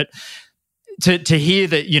life, but to hear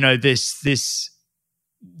that,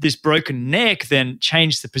 this broken neck then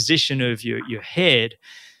changed the position of your head.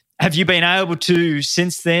 Have you been able to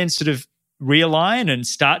since then sort of realign and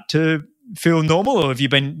start to feel normal, or have you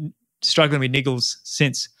been struggling with niggles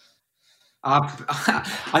since?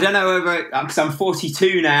 I don't know whether, because I'm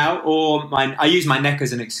 42 now, or I use my neck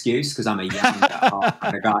as an excuse because I'm a young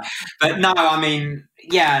kind of guy. But no,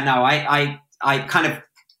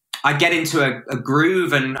 I get into a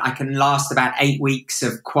groove and I can last about 8 weeks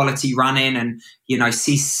of quality running and,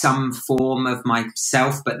 see some form of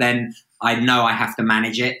myself, but then I know I have to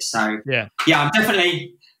manage it. So I'm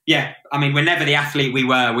definitely, we're never the athlete we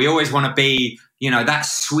were. We always want to be, that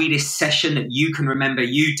Swedish session that you can remember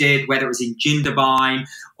you did, whether it was in Jindabyne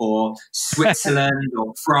or Switzerland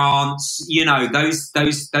or France,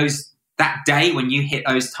 that day when you hit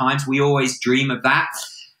those times, we always dream of that.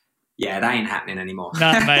 Yeah, that ain't happening anymore.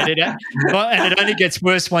 No, mate. And it only gets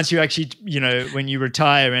worse once you actually, when you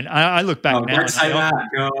retire. And I look back now.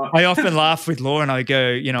 I often laugh with Laura and I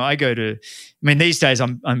go, these days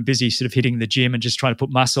I'm busy sort of hitting the gym and just trying to put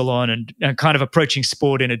muscle on and kind of approaching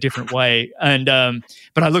sport in a different way. And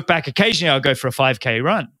but I look back occasionally, I'll go for a 5K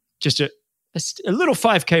run, just a little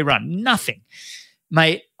 5K run, nothing.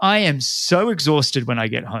 mate, I am so exhausted when I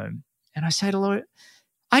get home. And I say to Laura,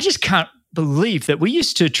 I just can't believe that we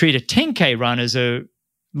used to treat a 10K run as a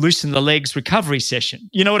loosen the legs recovery session.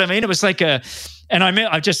 You know what I mean? It was like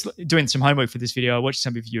I'm just doing some homework for this video. I watched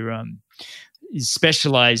some of your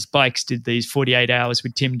Specialized Bikes did these 48 hours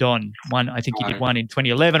with Tim Don. One, I think he did one in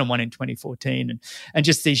 2011 and one in 2014. And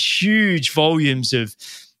just these huge volumes of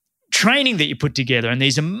training that you put together and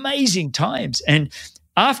these amazing times. And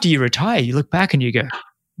after you retire, you look back and you go,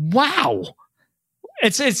 wow.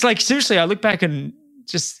 It's like, seriously, I look back and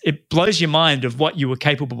just it blows your mind of what you were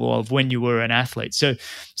capable of when you were an athlete. So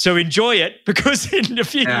enjoy it, because in a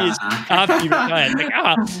few years after you retire,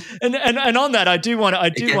 and on that, I do want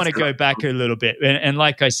to go back a little bit. And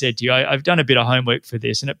like I said to you, I've done a bit of homework for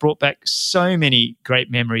this, and it brought back so many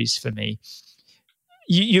great memories for me.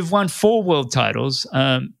 You've won 4 world titles,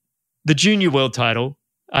 the junior world title.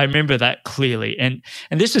 I remember that clearly. And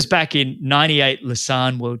this was back in 98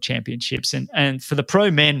 Lausanne World Championships. And for the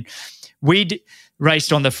pro men, we'd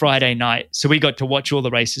raced on the Friday night. So we got to watch all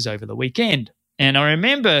the races over the weekend. And I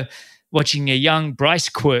remember watching a young Bryce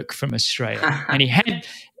Quirk from Australia. And he had,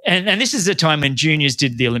 and this is the time when juniors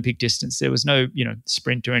did the Olympic distance. There was no,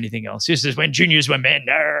 sprint or anything else. This is when juniors were men.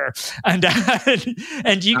 And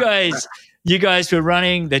you guys were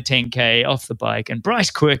running the 10K off the bike. And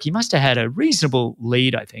Bryce Quirk, he must have had a reasonable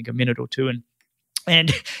lead, I think, a minute or two.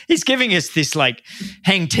 And he's giving us this like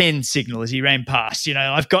hang 10 signal as he ran past,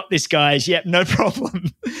 I've got this, guys. Yep, no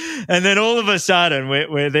problem. And then all of a sudden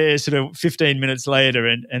we're there sort of 15 minutes later,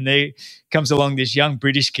 and there comes along this young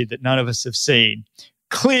British kid that none of us have seen.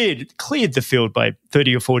 Cleared the field by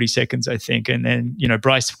 30 or 40 seconds, I think. And then,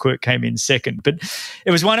 Bryce Quirk came in second. But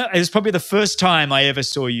it was probably the first time I ever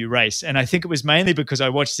saw you race. And I think it was mainly because I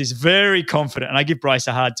watched this very confident, and I give Bryce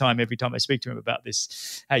a hard time every time I speak to him about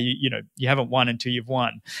this, how you haven't won until you've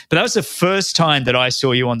won. But that was the first time that I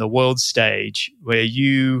saw you on the world stage where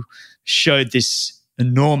you showed this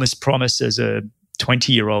enormous promise as a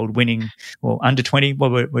 20-year-old winning, or under 20,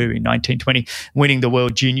 were we 19, 20, winning the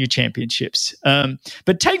World Junior Championships.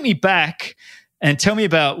 But take me back and tell me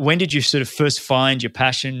about, when did you sort of first find your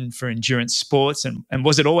passion for endurance sports? And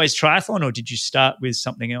was it always triathlon, or did you start with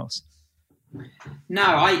something else? No,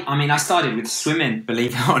 I started with swimming,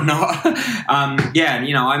 believe it or not.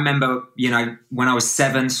 I remember, when I was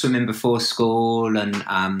 7, swimming before school and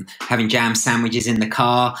having jam sandwiches in the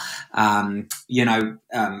car, I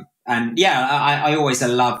always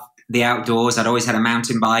loved the outdoors. I'd always had a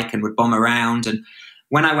mountain bike and would bomb around. And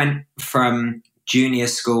when I went from junior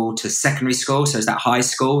school to secondary school, so it was that high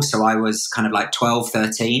school, so I was kind of like 12,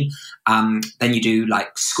 13, then you do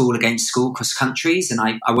like school against school cross countries, and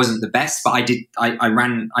I wasn't the best, but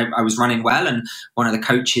I was running well. And one of the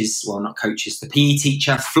coaches, the PE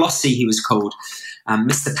teacher, Flossie he was called,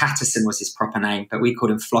 Mr. Patterson was his proper name, but we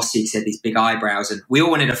called him Flossie. He had these big eyebrows, and we all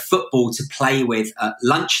wanted a football to play with at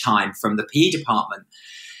lunchtime from the PE department.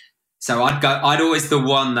 So I'd always the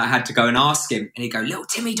one that had to go and ask him, and he'd go, "Little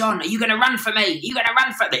Timmy Don, are you going to run for me? Are you going to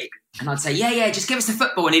run for me?" And I'd say, yeah, just give us the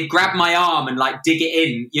football. And he'd grab my arm and like dig it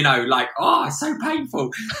in, it's so painful.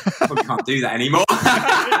 Probably can't do that anymore.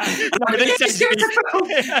 Just give us the football.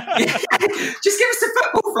 Just give us the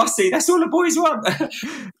football, Flossie. That's all the boys want.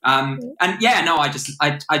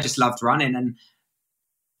 I just loved running. And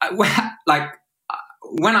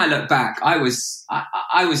when I look back, I was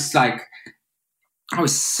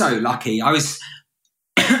so lucky.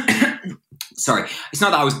 Sorry, it's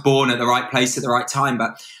not that I was born at the right place at the right time,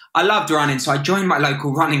 but I loved running. So I joined my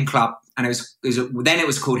local running club, and then it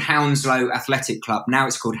was called Hounslow Athletic Club. Now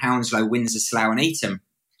it's called Hounslow, Windsor, Slough and Eton.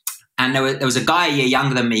 And there was a guy a year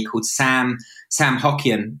younger than me called Sam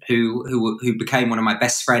Hockian, who became one of my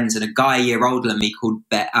best friends, and a guy a year older than me called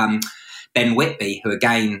Ben Whitby, who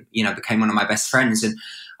again, became one of my best friends. And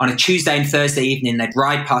on a Tuesday and Thursday evening, they'd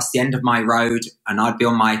ride past the end of my road, and I'd be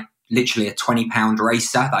on literally a 20-pound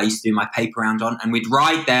racer that I used to do my paper round on. And we'd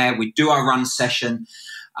ride there, we'd do our run session,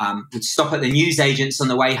 we'd stop at the newsagents on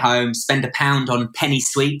the way home, spend £1 on penny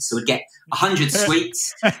sweets. So we'd get 100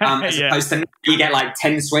 sweets, as opposed to you get like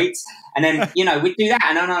 10 sweets. And then, we'd do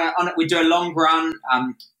that. And we'd do a long run.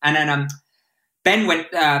 And then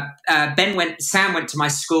Sam went to my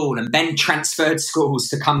school, and Ben transferred schools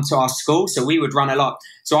to come to our school. So we would run a lot.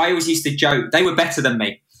 So I always used to joke, they were better than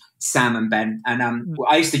me, Sam and Ben. And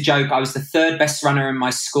I used to joke I was the 3rd best runner in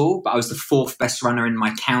my school, but I was the 4th best runner in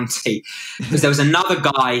my county, because there was another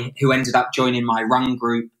guy who ended up joining my run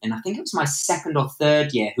group. And I think it was my 2nd or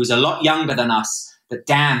 3rd year, who was a lot younger than us, but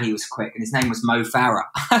damn, he was quick. And his name was Mo Farah.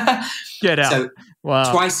 Get out. So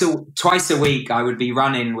wow. Twice a week, I would be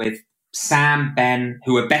running with Sam, Ben,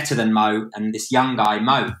 who were better than Mo, and this young guy,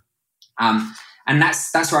 Mo.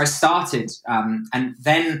 that's where I started. And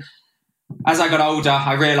then as I got older,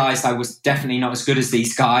 I realised I was definitely not as good as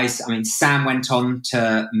these guys. I mean, Sam went on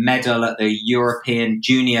to medal at the European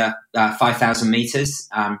Junior 5,000 metres.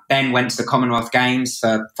 Ben went to the Commonwealth Games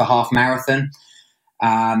for half marathon.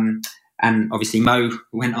 And obviously Mo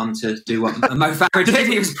went on to do what Mo Farah did.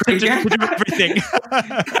 He was pretty good. Everything.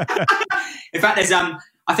 In fact, there's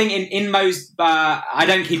I think in Mo's, I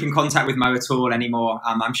don't keep in contact with Mo at all anymore.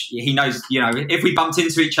 He knows, if we bumped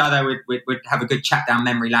into each other, we'd have a good chat down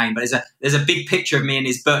memory lane. But there's a big picture of me in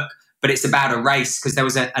his book, but it's about a race, because there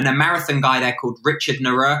was a marathon guy there called Richard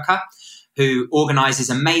Narurka, who organises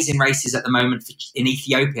amazing races at the moment in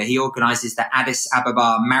Ethiopia. He organises the Addis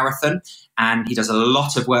Ababa Marathon, and he does a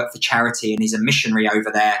lot of work for charity, and he's a missionary over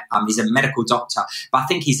there. He's a medical doctor, but I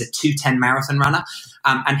think he's a 2:10 marathon runner,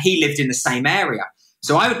 and he lived in the same area.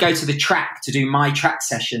 So I would go to the track to do my track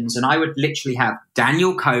sessions, and I would literally have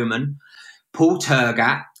Daniel Coleman, Paul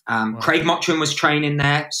Turgat, Craig Mottram was training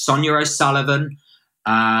there, Sonia O'Sullivan.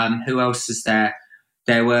 Who else was there?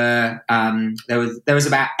 There was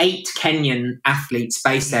about 8 Kenyan athletes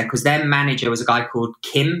based there, because their manager was a guy called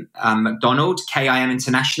Kim McDonald, KIM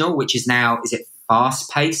International, which is now, is it Fast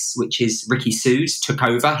Pace, which is Ricky Sues took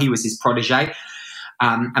over. He was his protege.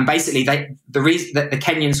 And basically, the reason that the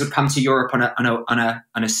Kenyans would come to Europe on a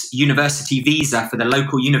university visa for the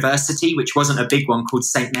local university, which wasn't a big one, called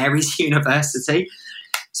St. Mary's University.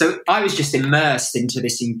 So I was just immersed into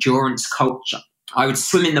this endurance culture. I would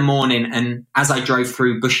swim in the morning, and as I drove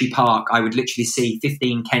through Bushy Park, I would literally see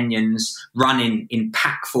 15 Kenyans running in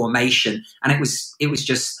pack formation, and it was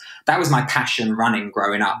just, that was my passion, running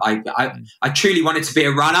growing up. I truly wanted to be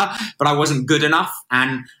a runner, but I wasn't good enough,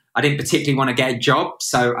 and I didn't particularly want to get a job.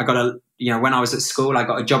 So I got when I was at school, I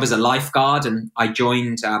got a job as a lifeguard, and I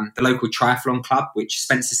joined the local triathlon club, which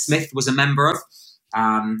Spencer Smith was a member of.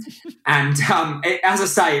 As I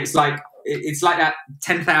say, it's like that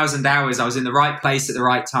 10,000 hours. I was in the right place at the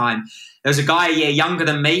right time. There was a guy a year younger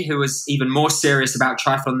than me who was even more serious about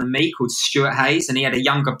triathlon than me, called Stuart Hayes, and he had a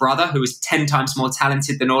younger brother who was 10 times more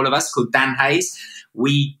talented than all of us, called Dan Hayes.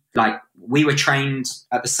 We were trained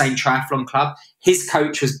at the same triathlon club. His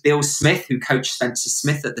coach was Bill Smith, who coached Spencer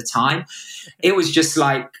Smith at the time. It was just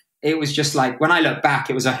like, when I look back,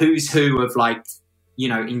 it was a who's who of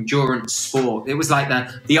endurance sport. It was like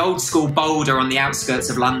the old school boulder on the outskirts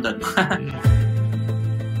of London.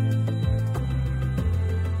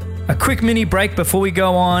 A quick mini break before we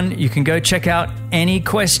go on. You can go check out Any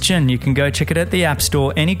Question. You can go check it at the App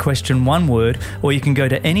Store, Any Question, one word, or you can go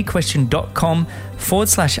to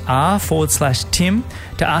anyquestion.com/r/Tim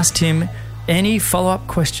to ask Tim any follow-up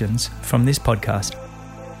questions from this podcast.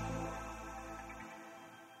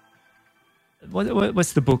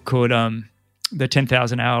 What's the book called? The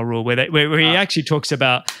 10,000 hour rule, where he actually talks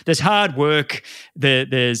about there's hard work,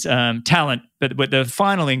 there's talent, but the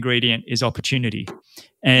final ingredient is opportunity.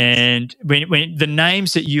 And when the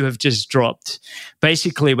names that you have just dropped,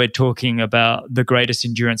 basically we're talking about the greatest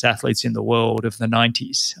endurance athletes in the world of the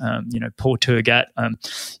 90s. Paul Turgat,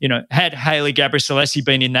 had Haile Gebrselassie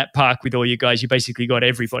been in that park with all you guys, you basically got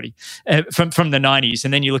everybody from the 90s.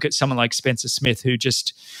 And then you look at someone like Spencer Smith, who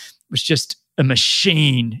was just a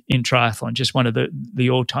machine in triathlon, just one of the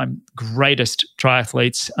all-time greatest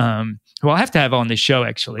triathletes, who I'll have to have on this show,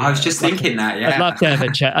 actually. I was just thinking that, yeah. I'd love to have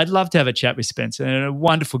a chat. I'd love to have a chat with Spencer, and a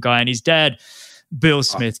wonderful guy. And his dad, Bill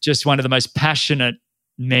Smith, just one of the most passionate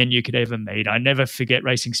men you could ever meet. I never forget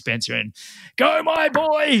racing Spencer and "Go my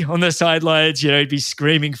boy" on the sidelines. He'd be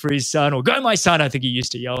screaming for his son, or "Go my son," I think he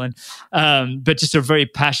used to yell. But just a very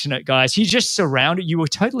passionate guy. So you just surrounded, you were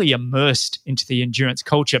totally immersed into the endurance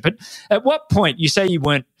culture. But at what point, you say you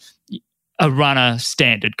weren't a runner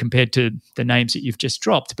standard compared to the names that you've just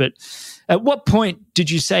dropped, but at what point did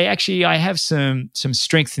you say, actually, I have some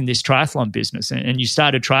strength in this triathlon business, and you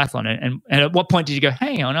started triathlon? And at what point did you go,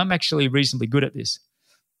 hang on, I'm actually reasonably good at this?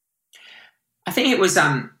 I think it was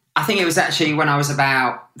actually when I was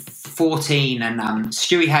about 14, and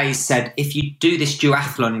Stewie Hayes said, if you do this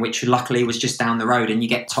duathlon, which luckily was just down the road, and you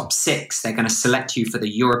get top 6, they're going to select you for the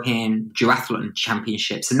European Duathlon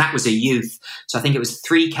Championships. And that was a youth. So I think it was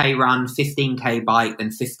 3K run, 15K bike,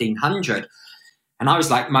 then 1500. And I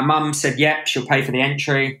was like, my mum said, yep, she'll pay for the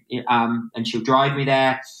entry, and she'll drive me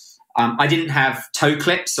there. I didn't have toe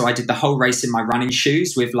clips, so I did the whole race in my running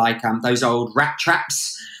shoes with those old rat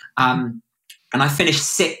traps. And I finished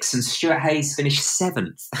 6th, and Stuart Hayes finished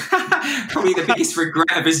 7th. Probably the biggest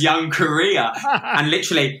regret of his young career. And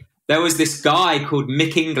literally, there was this guy called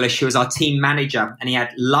Mick English, who was our team manager, and he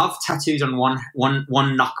had love tattooed on one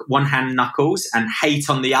hand knuckles and hate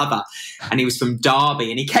on the other. And he was from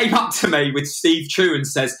Derby, and he came up to me with Steve True and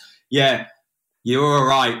says, "Yeah, you're all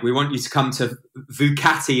right. We want you to come to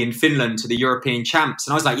Vuokatti in Finland to the European Champs.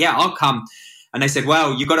 And I was like, yeah, I'll come. And they said,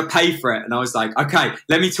 well, you've got to pay for it. And I was like, okay,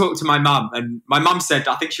 let me talk to my mum. And my mum said,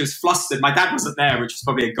 I think she was flustered. My dad wasn't there, which was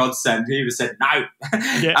probably a godsend. He would have said no.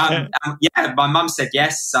 Yeah, my mum said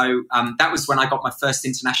yes. So that was when I got my first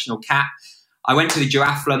international cap. I went to the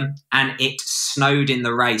duathlon and it snowed in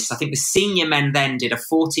the race. I think the senior men then did a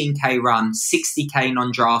 14K run, 60K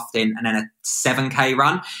non-drafting, and then a 7K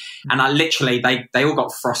run. And I literally, they all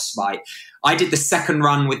got frostbite. I did the second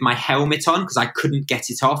run with my helmet on because I couldn't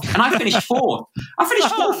get it off. And I finished fourth. I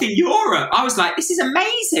finished fourth in Europe. I was like, this is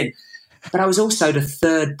amazing. But I was also the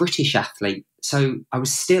third British athlete. So I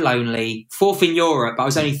was still only fourth in Europe, but I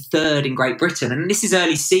was only third in Great Britain. And this is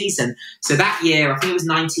early season. So that year, I think it was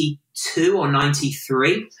 92 or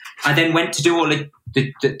 93. I then went to do all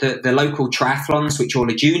the local triathlons, which all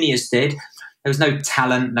the juniors did. There was no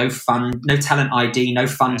talent, no fun, no talent ID, no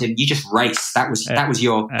funding. You just race. That was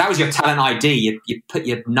your talent ID. You put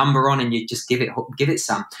your number on and you just give it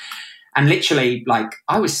some. And literally, like,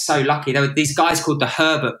 I was so lucky. There were these guys called the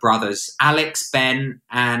Herbert brothers, Alex, Ben,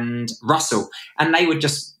 and Russell, and they would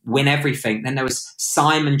just win everything. Then there was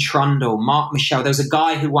Simon Trundle, Mark Michelle. There was a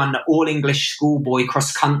guy who won the All English Schoolboy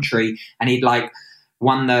cross country, and he'd like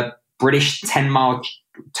won the British 10-mile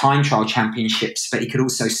time trial championships, but he could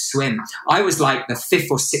also swim. I was like the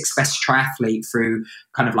fifth or sixth best triathlete through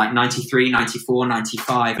kind of like 93, 94,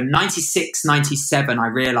 95, and 96, 97. I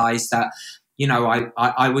realized that, you know,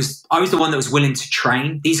 I was the one that was willing to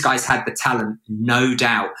train. These guys had the talent, no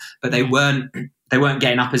doubt, but they weren't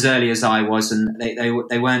getting up as early as I was, and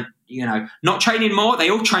they weren't, you know, not training more. They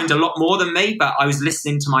all trained a lot more than me, but I was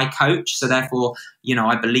listening to my coach, so therefore, you know,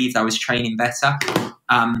 I believed I was training better.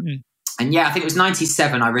 And yeah, I think it was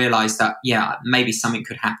 97. I realized that, yeah, maybe something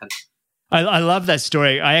could happen. I love that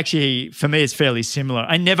story. For me, it's fairly similar.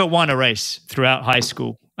 I never won a race throughout high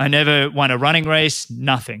school. I never won a running race,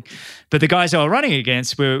 nothing. But the guys I was running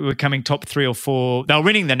against were coming top 3 or 4. They were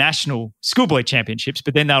winning the national schoolboy championships,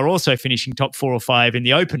 but then they were also finishing top 4 or 5 in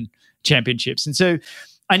the open championships. And so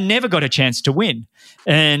I never got a chance to win.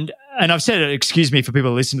 And I've said it, excuse me for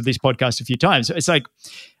people who listen to this podcast a few times. It's like,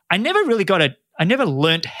 I never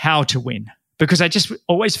learned how to win because I just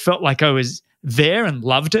always felt like I was there and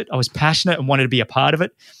loved it. I was passionate and wanted to be a part of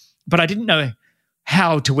it, but I didn't know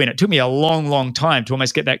how to win. It took me a long, long time to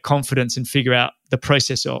almost get that confidence and figure out the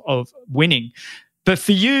process of winning. But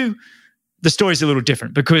for you, the story's a little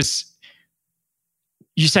different because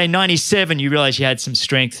you say 97, you realize you had some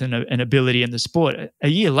strength and ability in the sport. A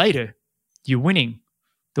year later, you're winning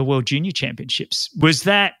the World Junior Championships.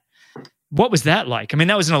 What was that like? I mean,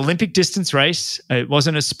 that was an Olympic distance race. It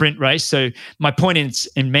wasn't a sprint race. So my point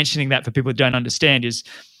in mentioning that for people who don't understand is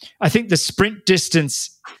I think the sprint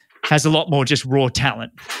distance has a lot more just raw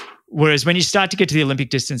talent. Whereas when you start to get to the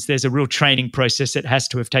Olympic distance, there's a real training process that has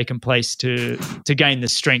to have taken place to gain the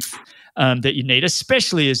strength that you need,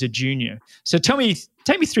 especially as a junior. So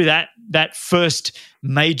take me through that first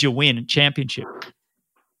major win at championship.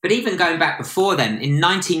 But even going back before then, in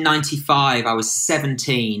 1995, I was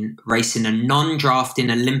 17, racing a non-drafting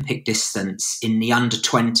Olympic distance in the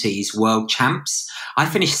under-20s World Champs. I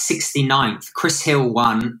finished 69th. Chris Hill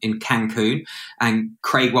won in Cancun and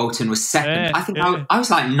Craig Walton was second. I think I was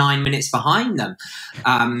like 9 minutes behind them.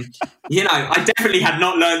 You know, I definitely had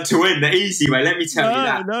not learned to win the easy way, let me tell you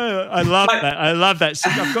that. No, I love that. I love that.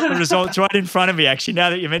 I've got the results right in front of me, actually, now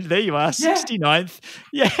that you mentioned, there you are, 69th.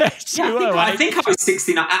 Yes, I think I was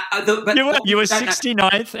 69th. You were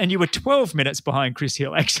 69th and you were 12 minutes behind Chris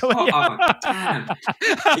Hill, actually. Oh, damn.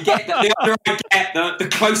 The older I get, the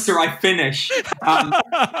closer I finish.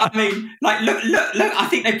 I mean, like, look, I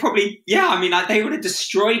think they probably, they would have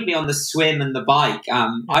destroyed me on the swim and the bike.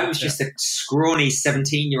 I was just a scrawny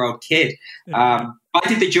 17-year-old kid. I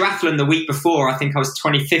did the duathlon the week before. I think I was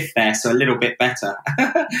 25th there, so a little bit better.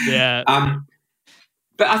 Yeah.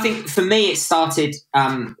 But I think for me, it started,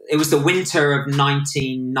 it was the winter of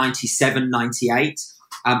 1997, 98.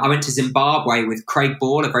 I went to Zimbabwe with Craig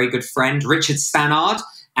Ball, a very good friend, Richard Stannard,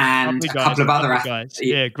 and a couple of other athletes.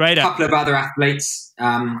 Yeah, great. A couple of other athletes.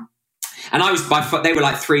 And I was they were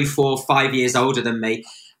like 3, 4, 5 years older than me.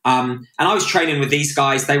 And I was training with these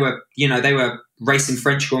guys. They were racing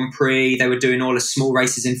French Grand Prix. They were doing all the small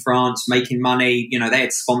races in France, making money. You know, they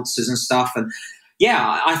had sponsors and stuff. And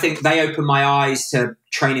yeah, I think they opened my eyes to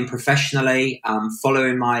training professionally,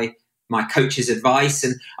 following my coach's advice.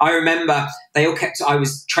 And I remember I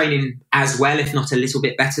was training as well, if not a little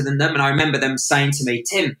bit better than them. And I remember them saying to me,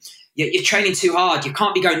 Tim, you're training too hard. You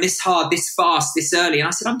can't be going this hard, this fast, this early. And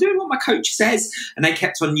I said, I'm doing what my coach says. And they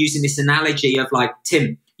kept on using this analogy of like,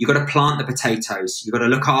 Tim, You got to plant the potatoes. You got to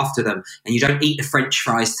look after them, and you don't eat the French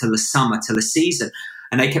fries till the summer, till the season.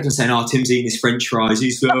 And they kept on saying, "Oh, Tim's eating his French fries.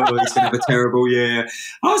 He's going to have a terrible year."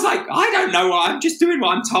 I was like, I don't know. I'm just doing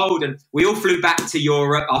what I'm told. And we all flew back to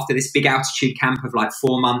Europe after this big altitude camp of like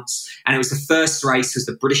 4 months. And it was the first race was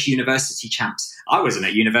the British University Champs. I wasn't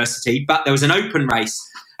at university, but there was an open race.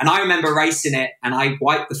 And I remember racing it, and I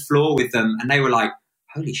wiped the floor with them. And they were like,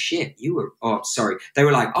 "Holy shit, you were," oh, sorry. They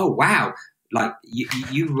were like, "Oh, wow. Like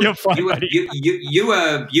you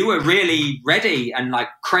were really ready." And like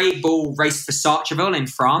Craig Ball raced for Sartreville in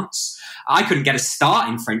France. I couldn't get a start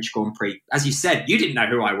in French Grand Prix. As you said, you didn't know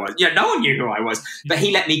who I was. Yeah, no one knew who I was. But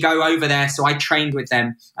he let me go over there, so I trained with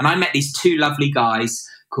them, and I met these two lovely guys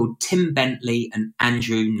called Tim Bentley and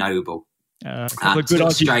Andrew Noble. Good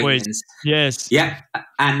Aussie boys. Yes. Yeah,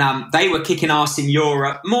 and they were kicking ass in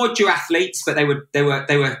Europe. More duathletes, but they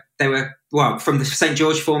were well, from the St.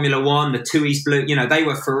 George Formula One, the Tui's Blue,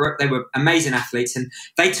 they were amazing athletes, and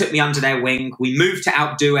they took me under their wing. We moved to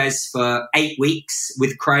Alpe d'Huez for 8 weeks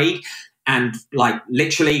with Craig, and like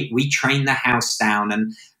literally we trained the house down,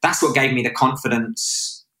 and that's what gave me the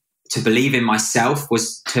confidence to believe in myself,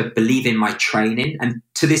 was to believe in my training. And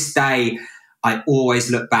to this day, I always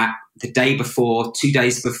look back the day before, 2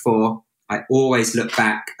 days before, I always look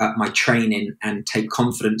back at my training and take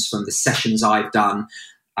confidence from the sessions I've done,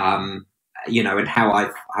 and how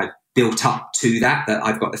I've built up to that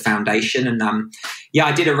I've got the foundation. And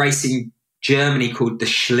I did a race in Germany called the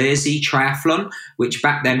Schleswig Triathlon, which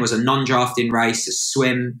back then was a non-drafting race, a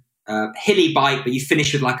swim, hilly bike, but you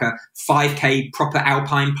finish with like a 5K proper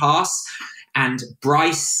alpine pass. And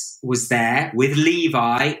Bryce was there with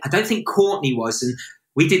Levi. I don't think Courtney was. And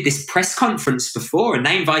we did this press conference before, and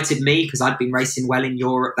they invited me because I'd been racing well in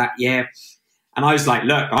Europe that year. And I was like,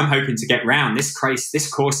 "Look, I'm hoping to get round. This course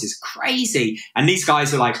is crazy." And these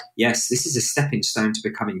guys were like, "Yes, this is a stepping stone to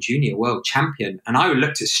becoming junior world champion." And I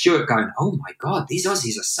looked at Stuart going, "Oh my God, these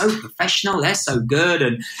Aussies are so professional. They're so good."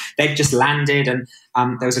 And they'd just landed. And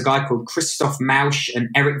there was a guy called Christoph Mausch and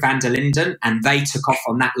Eric van der Linden, and they took off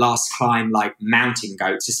on that last climb like mountain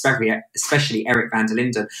goats, especially Eric van der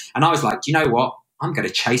Linden. And I was like, "Do you know what? I'm going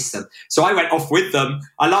to chase them." So I went off with them.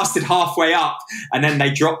 I lasted halfway up, and then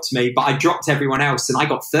they dropped me, but I dropped everyone else, and I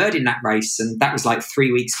got third in that race. And that was like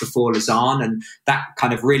 3 weeks before Lausanne, and that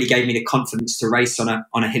kind of really gave me the confidence to race on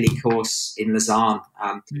a hilly course in Lausanne.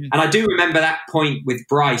 And I do remember that point with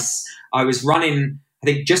Bryce. I was running, I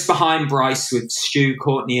think, just behind Bryce with Stu,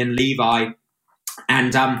 Courtney, and Levi.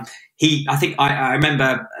 And I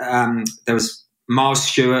remember there was Miles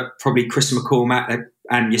Stewart, probably Chris McCormack,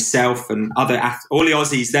 and yourself and all the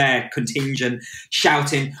Aussies there, contingent,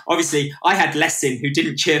 shouting. Obviously, I had Lessin, who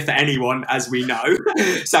didn't cheer for anyone, as we know.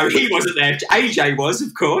 So he wasn't there. AJ was,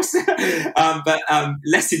 of course. But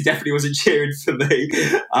Lessin definitely wasn't cheering for me.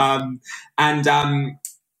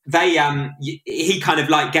 He kind of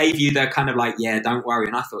like gave you the kind of like, "Yeah, don't worry."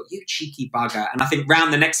 And I thought, "You cheeky bugger." And I think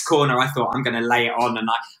round the next corner, I thought, I'm going to lay it on. And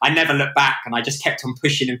I never looked back, and I just kept on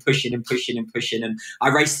pushing and pushing and pushing and pushing. And I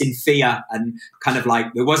raced in fear, and kind of like,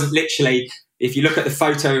 it wasn't literally, if you look at the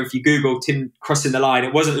photo, if you Google Tim crossing the line,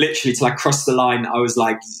 it wasn't literally till I crossed the line, I was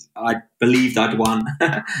like, I believed I'd won.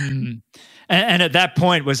 And at that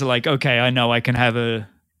point, was it like, okay, I know I can have a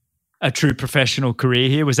true professional career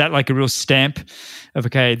here? Was that like a real stamp of,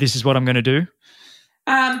 okay, this is what I'm going to do?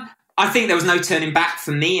 I think there was no turning back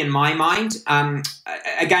for me in my mind.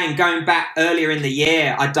 Again, going back earlier in the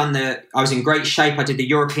year, I was in great shape. I did the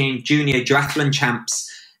European Junior Duathlon Champs,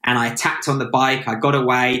 and I attacked on the bike. I got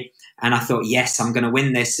away, and I thought, yes, I'm going to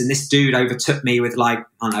win this. And this dude overtook me with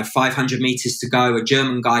 500 meters to go, a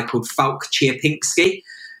German guy called Falk Cierpinski,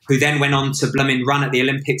 who then went on to run at the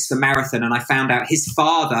Olympics for marathon. And I found out his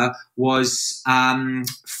father was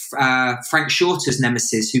Frank Shorter's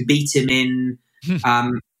nemesis, who beat him in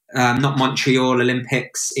not Montreal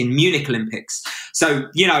Olympics, in Munich Olympics. So,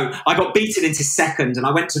 I got beaten into second, and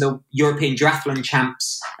I went to the European Duathlon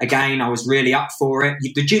Champs again. I was really up for it.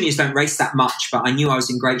 The juniors don't race that much, but I knew I was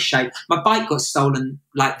in great shape. My bike got stolen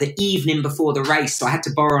like the evening before the race, so I had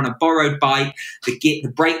to borrow on a borrowed bike.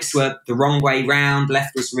 The brakes were the wrong way round,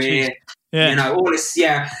 left was rear. Yeah. All this,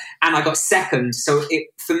 yeah. And I got second. So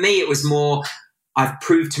for me, it was more, I've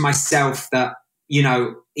proved to myself that,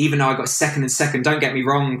 even though I got second, don't get me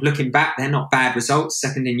wrong, looking back, they're not bad results,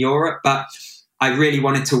 second in Europe, but I really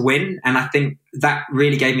wanted to win. And I think that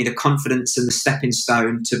really gave me the confidence and the stepping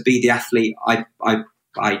stone to be the athlete I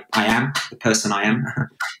am, the person I am.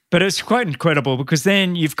 But it's quite incredible, because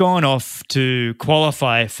then you've gone off to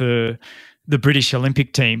qualify for the British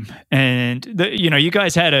Olympic team. And, you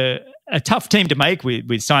guys had a a tough team to make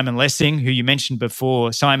with Simon Lessing, who you mentioned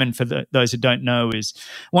before. Simon, for those who don't know, is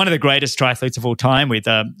one of the greatest triathletes of all time with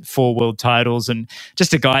 4 world titles, and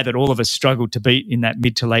just a guy that all of us struggled to beat in that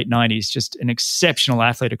mid to late 90s. Just an exceptional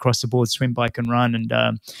athlete across the board, swim, bike and run.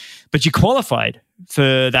 And but you qualified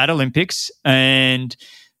for that Olympics, and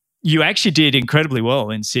you actually did incredibly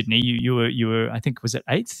well in Sydney. You were I think, was it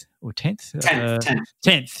 8th or 10th?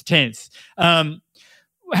 10th.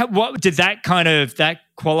 What did that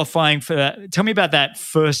qualifying for that? Tell me about that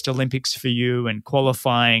first Olympics for you and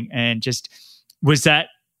qualifying, and just, was that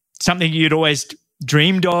something you'd always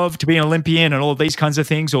dreamed of, to be an Olympian and all these kinds of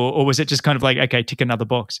things, or was it just kind of like, okay, tick another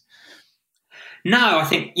box? No, I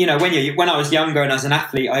think, when I was younger and as an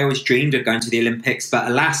athlete, I always dreamed of going to the Olympics, but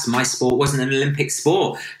alas, my sport wasn't an Olympic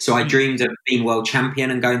sport. So I dreamed of being world champion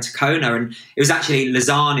and going to Kona. And it was actually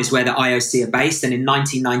Lausanne is where the IOC are based. And in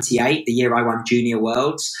 1998, the year I won Junior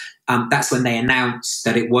Worlds, that's when they announced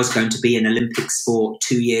that it was going to be an Olympic sport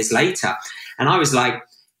 2 years later. And I was like,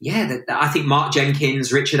 I think Mark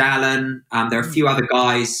Jenkins, Richard Allen, there are a few other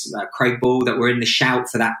guys, Craig Ball, that were in the shout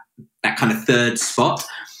for that kind of third spot.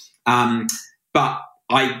 But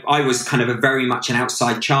I was kind of very much an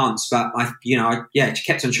outside chance, but I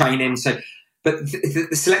kept on training. So, but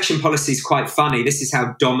the selection policy is quite funny. This is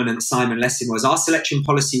how dominant Simon Lessing was. Our selection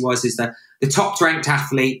policy is that the top ranked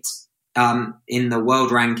athlete in the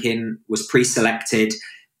world ranking was pre-selected,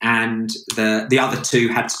 and the other 2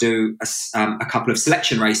 had to do a couple of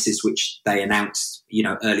selection races, which they announced,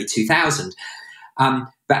 early 2000.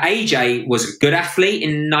 But AJ was a good athlete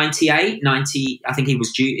in 98, 90. I think he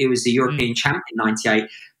was the European champion in 98.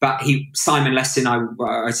 But Simon Lessing,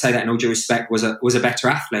 I say that in all due respect, was a better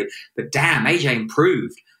athlete. But damn, AJ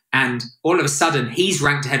improved, and all of a sudden he's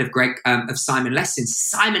ranked ahead of Simon Lessing.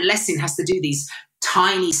 Simon Lessing has to do these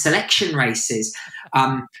tiny selection races,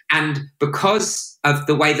 and because of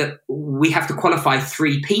the way that we have to qualify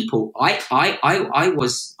 3 people, I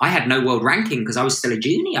had no world ranking because I was still a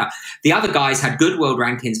junior. The other guys had good world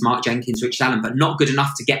rankings, Mark Jenkins, Rich Allen, but not good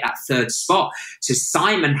enough to get that third spot. So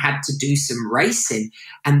Simon had to do some racing,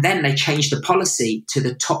 and then they changed the policy to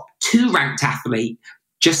the top 2 ranked athlete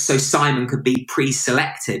just so Simon could be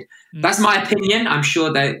pre-selected. That's my opinion. I'm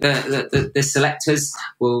sure the selectors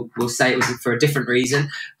will say it was for a different reason.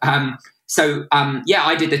 I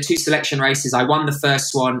did the 2 selection races. I won the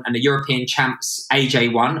first one, and the European champs,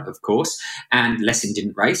 AJ won, of course, and Lessing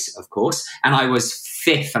didn't race, of course. And I was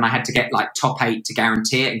 5th, and I had to get like top 8 to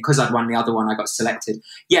guarantee it. And because I'd won the other one, I got selected.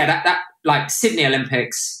 Yeah, that like Sydney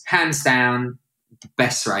Olympics, hands down, the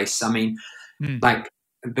best race. I mean, like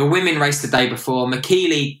the women raced the day before.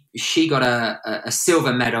 McKeely, she got a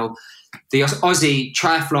silver medal. The Aussie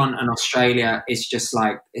triathlon in Australia is just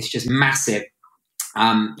massive.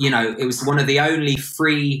 It was one of the only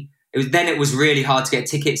free. It was really hard to get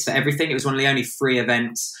tickets for everything. It was one of the only free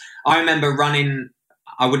events. I remember running.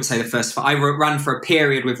 I wouldn't say the first. I run for a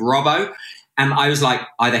period with Robbo, and I was like,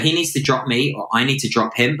 either he needs to drop me or I need to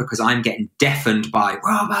drop him because I'm getting deafened by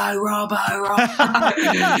Robbo.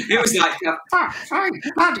 It was like,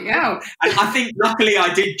 bloody hell. And I think luckily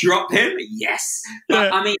I did drop him. Yes,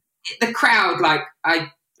 but, I mean, the crowd, they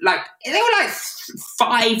were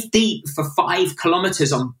 5 deep for 5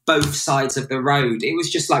 kilometers on both sides of the road. It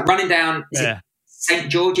was just like running down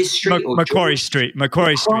St. George's Street or Macquarie Street.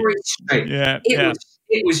 Yeah,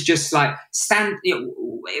 It was just like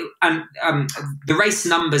and the race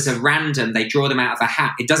numbers are random. They draw them out of a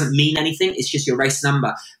hat. It doesn't mean anything. It's just your race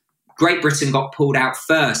number. Great Britain got pulled out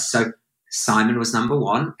first, so Simon was number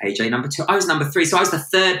 1, AJ number 2. I was number 3, so I was the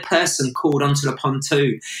 3rd person called onto the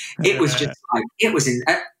pontoon. It was just like, it was in.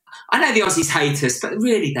 I know the Aussies hate us, but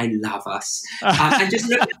really they love us. And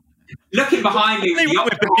just looking behind me, we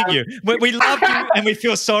love you, and we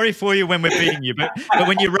feel sorry for you when we're beating you. But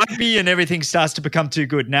when you're rugby and everything starts to become too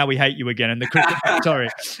good, now we hate you again. And the cricket, sorry.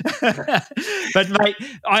 But mate,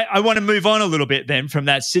 I want to move on a little bit then from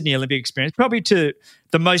that Sydney Olympic experience, probably to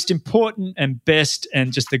the most important and best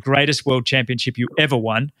and just the greatest world championship you ever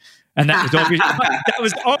won. And that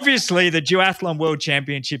was obviously the Duathlon World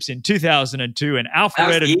Championships in 2002 in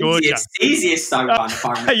Alpharetta, Georgia. Easiest I won.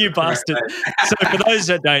 You bastard! So for those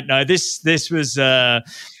that don't know, this was a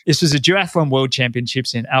Duathlon World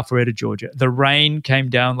Championships in Alpharetta, Georgia. The rain came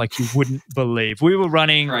down like you wouldn't believe. We were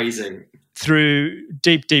running through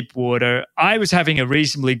deep water. I was having a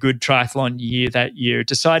reasonably good triathlon year that year.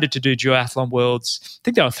 Decided to do Duathlon Worlds. I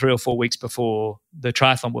think they were 3 or 4 weeks before the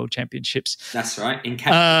Triathlon World Championships. That's right. In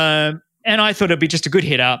Canada. And I thought it'd be just a good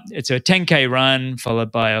hit up. It's a 10K run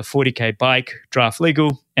followed by a 40K bike, draft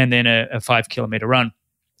legal, and then a 5 kilometer run.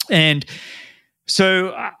 And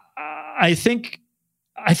so I think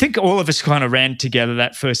I think all of us kind of ran together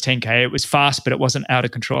that first 10K. It was fast, but it wasn't out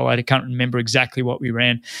of control. I can't remember exactly what we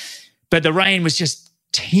ran. But the rain was just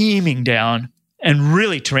teeming down and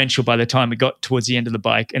really torrential by the time we got towards the end of the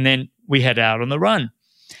bike. And then we head out on the run.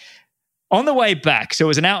 On the way back, so it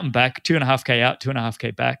was an out and back, 2.5K out,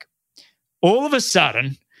 2.5K back. All of a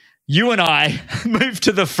sudden, you and I move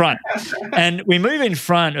to the front, and we move in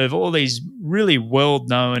front of all these really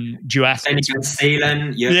world-known duathletes.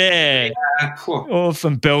 All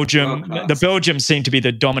from Belgium. The Belgians seem to be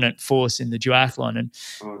the dominant force in the duathlon.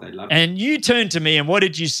 And you turned to me, and what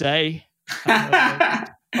did you say?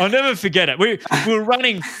 I'll never forget it. We were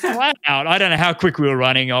running flat out. I don't know how quick we were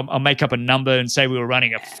running. I'll make up a number and say we were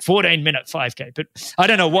running a 14-minute 5K. But I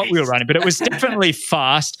don't know what we were running. But it was definitely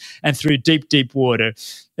fast and through deep, deep water.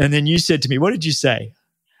 And then you said to me, what did you say?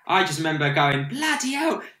 I just remember going, bloody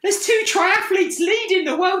hell, there's 2 triathletes leading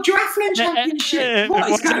the World Duathlon Championship. What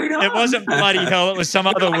is going on? It wasn't bloody hell. It was some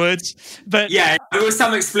other words. But yeah, it was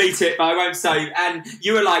some expletive, but I won't say. And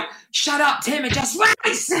you were like, shut up, Tim, and just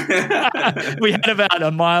race. We had about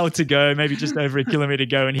a mile to go, maybe just over a kilometre to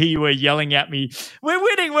go, and here you were yelling at me, we're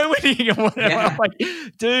winning, and whatever. Yeah. I'm like,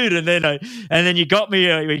 dude, and then you got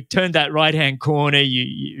me. We turned that right-hand corner.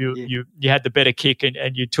 You had the better kick,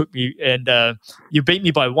 and you took me, and you beat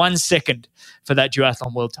me by 1 second for that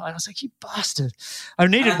duathlon world title. I was like, you bastard! I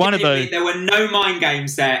needed one of those. There were no mind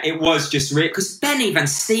games there. It was just real, because Benny Van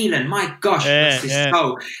Steelen, my gosh,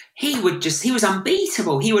 he was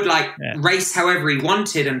unbeatable. He would race however he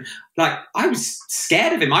wanted. And I was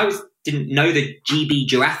scared of him. Didn't know the GB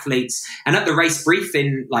duathletes. And at the race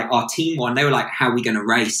briefing, our team one, they were like, how are we going to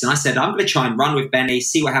race? And I said, I'm going to try and run with Benny,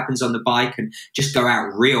 see what happens on the bike and just go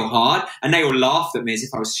out real hard. And they all laughed at me as if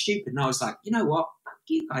I was stupid. And I was like, you know what?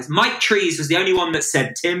 You guys. Mike Trees was the only one that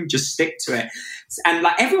said, Tim, just stick to it. And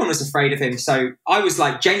everyone was afraid of him. So I was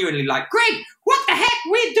genuinely Greg, what the heck?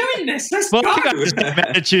 We're doing this. Let's go. I think I was the same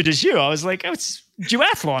attitude as you. I was like, oh, it's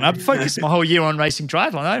duathlon. I've focused my whole year on racing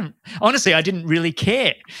triathlon. Honestly, I didn't really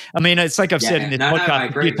care. I mean, it's like I've said in this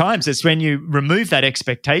podcast a few times. It's when you remove that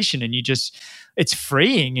expectation and it's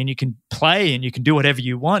freeing, and you can play and you can do whatever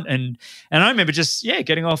you want. And I remember just,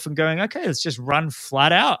 getting off and going, okay, let's just run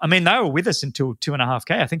flat out. I mean, they were with us until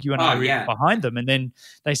 2.5K. I think you and I were behind them, and then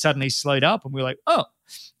they suddenly slowed up and we were like, oh.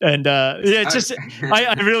 And I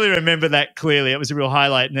really remember that clearly. It was a real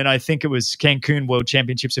highlight. And then I think it was Cancun World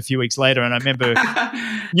Championships a few weeks later. And I remember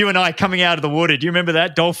you and I coming out of the water. Do you remember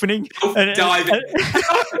that? Dolphining? Diving.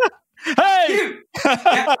 Hey!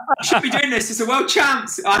 I should be doing this. It's a world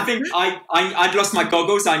champs. I think I'd lost my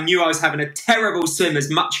goggles. I knew I was having a terrible swim, as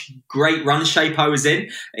much great run shape I was in.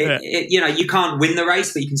 You can't win the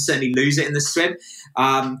race, but you can certainly lose it in the swim.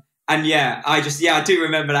 I do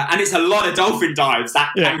remember that. And it's a lot of dolphin dives,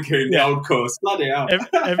 that Cancun, the old course. Bloody hell.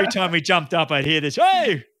 Every time we jumped up, I'd hear this,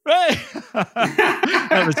 hey!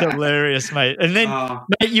 That was hilarious, mate. And then,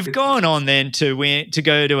 mate, you've gone on then to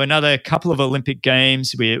go to another couple of Olympic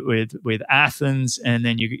Games with Athens, and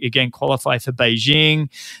then you again qualify for Beijing.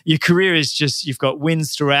 Your career is just, you've got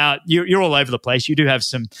wins throughout. You're all over the place. You do have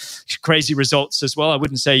some crazy results as well. I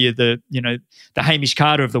wouldn't say you're the Hamish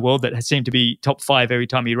Carter of the world that seemed to be top 5 every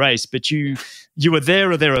time you race, but you were there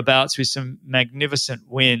or thereabouts with some magnificent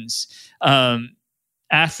wins.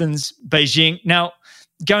 Athens, Beijing. Now,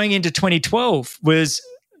 going into 2012, was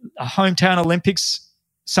a hometown Olympics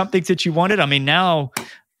something that you wanted? I mean, now,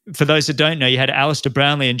 for those that don't know, you had Alistair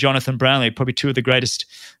Brownlee and Jonathan Brownlee, probably 2 of the greatest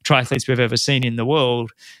triathletes we've ever seen in the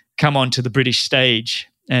world, come onto the British stage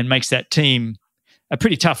and makes that team a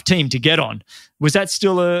pretty tough team to get on. Was that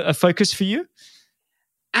still a focus for you?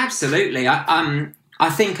 Absolutely. I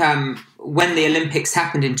think when the Olympics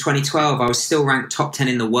happened in 2012, I was still ranked top 10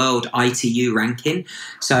 in the world ITU ranking.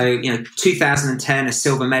 So, 2010, a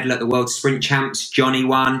silver medal at the World Sprint Champs, Johnny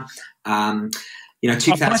won.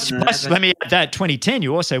 2011. Plus, let me add that 2010,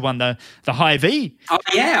 you also won the High V. Oh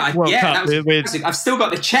yeah, that was I've still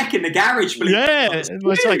got the check in the garage. It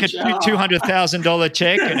was like a $200,000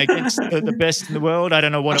 check, and against the best in the world. I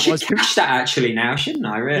don't know what it was. Cash that actually now, shouldn't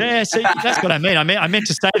I? Really? Yeah, see, that's what I mean. I meant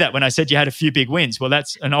to say that when I said you had a few big wins. Well,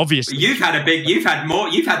 that's an obvious. You've had more.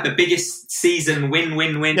 You've had the biggest season win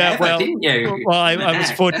ever, didn't you? Well, I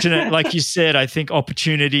was fortunate, like you said. I think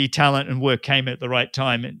opportunity, talent, and work came at the right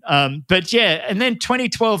time. But yeah, and then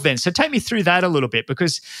 2012 then. So take me through that a little bit,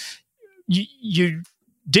 because you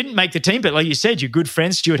didn't make the team, but like you said, your good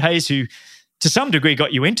friend Stuart Hayes, who to some degree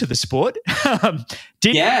got you into the sport,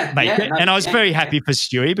 did make it. And I was very happy for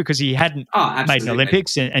Stewie, because he hadn't made an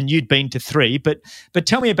Olympics and you'd been to 3. But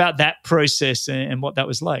tell me about that process and what that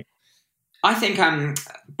was like. I think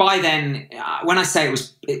by then, when I say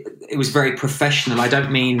it was very professional, I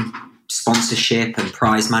don't mean sponsorship and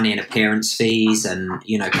prize money and appearance fees and,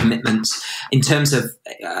 you know, commitments in terms of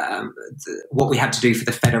what we had to do for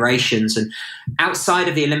the federations. And outside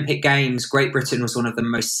of the Olympic Games, Great Britain was one of the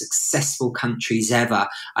most successful countries ever.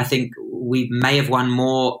 I think we may have won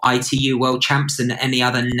more ITU World Champs than any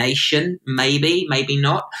other nation, maybe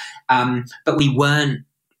not. But we weren't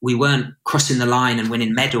crossing the line and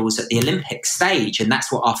winning medals at the Olympic stage. And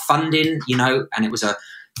that's what our funding, you know, and it was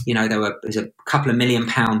there was a couple of £1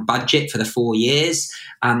 million budget for the 4 years.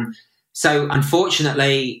 So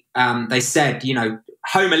unfortunately, they said, you know,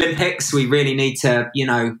 home Olympics, we really need to, you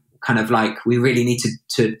know, we really need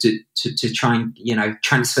to try and, you know,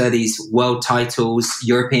 transfer these world titles,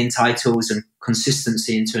 European titles and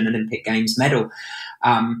consistency into an Olympic Games medal.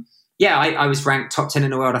 I was ranked top 10 in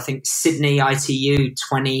the world. I think Sydney ITU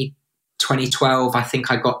 2012, I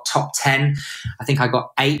think I got top 10. I think I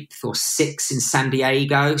got 8th or 6th in San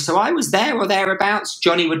Diego. So I was there or thereabouts.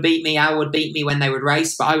 Johnny would beat me, Al would beat me when they would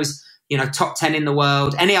race, but I was, you know, top 10 in the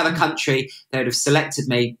world. Any other country, they would have selected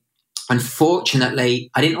me.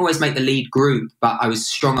 Unfortunately, I didn't always make the lead group, but I was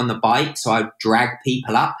strong on the bike, so I would drag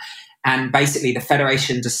people up. And basically the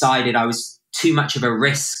federation decided I was too much of a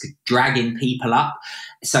risk dragging people up.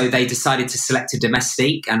 So they decided to select a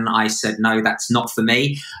domestique, and I said, no, that's not for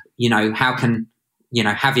me. You know, how can, you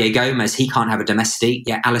know, Javier Gomez, he can't have a domestique.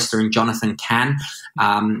 Yeah, Alistair and Jonathan can.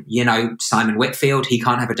 You know, Simon Whitfield, he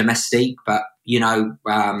can't have a domestique, but, you know,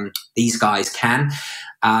 these guys can.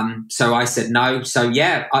 So I said no. So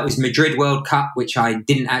yeah, it was Madrid World Cup, which I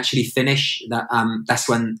didn't actually finish. That's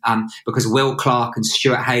when, because Will Clark and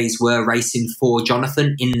Stuart Hayes were racing for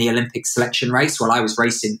Jonathan in the Olympic selection race while I was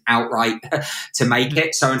racing outright to make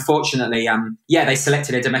it. So unfortunately, they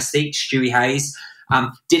selected a domestique, Stewie Hayes.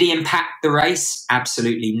 Did he impact the race?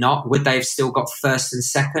 Absolutely not. Would they have still got first and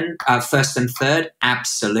third?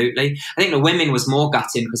 Absolutely. I think the women was more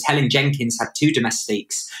gutting because Helen Jenkins had 2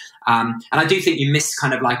 domestiques. And I do think you miss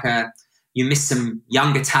you miss some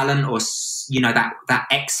younger talent, or, you know, that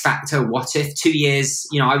X factor. What if 2 years,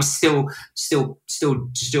 you know, I was still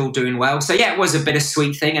doing well. So yeah, it was a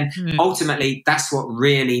bittersweet thing. And ultimately that's what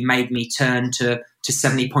really made me turn to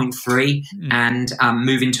 70.3 and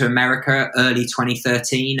move into America early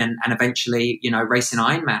 2013 and eventually, you know, racing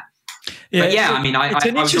Ironman. Yeah, but yeah, I mean, it's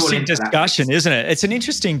an interesting discussion, isn't it? It's an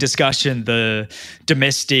interesting discussion, the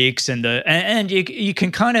domestics and you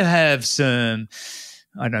can kind of have some,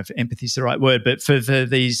 I don't know if empathy is the right word, but for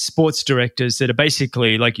these sports directors that are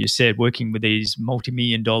basically, like you said, working with these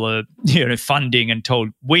multi-million-dollar, you know, funding and told,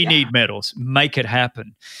 we need medals, make it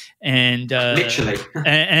happen. And literally.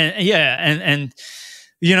 and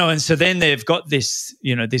you know, and so then they've got this,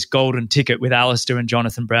 you know, this golden ticket with Alistair and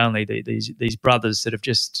Jonathan Brownlee, these brothers that have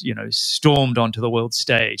just, you know, stormed onto the world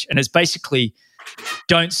stage. And it's basically,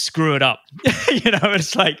 don't screw it up. You know,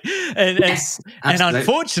 it's like, and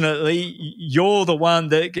unfortunately, you're the one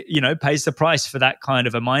that, you know, pays the price for that kind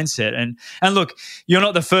of a mindset. And look, you're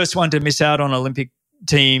not the first one to miss out on Olympic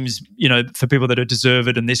teams, you know, for people that are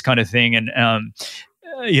deserved and this kind of thing. And,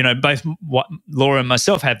 you know, both Laura and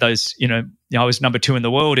myself had those, you know, I was number 2 in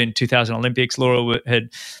the world in 2000 Olympics. Laura had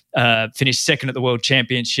finished 2nd at the World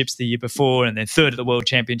Championships the year before and then 3rd at the World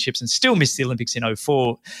Championships and still missed the Olympics in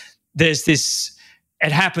 2004. There's this,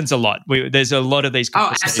 it happens a lot. There's a lot of these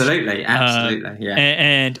conversations. Absolutely, yeah.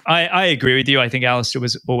 And I agree with you. I think Alistair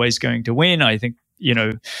was always going to win. I think, you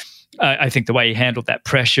know, I think the way he handled that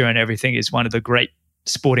pressure and everything is one of the great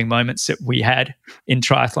sporting moments that we had in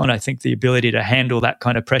triathlon. I think the ability to handle that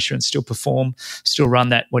kind of pressure and still perform, still run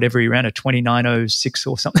that, whatever he ran, a 29:06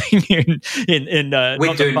 or something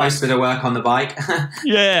with doing most of the work on the bike.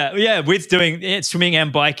 with doing swimming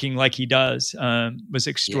and biking like he does was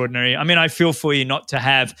extraordinary. I mean, I feel for you not to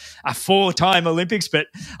have a 4-time Olympics, but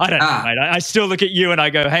I don't know, mate. I still look at you and I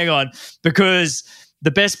go, hang on, because the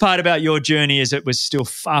best part about your journey is it was still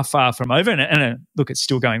far, far from over. And look, it's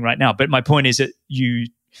still going right now. But my point is that you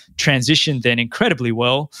transitioned then incredibly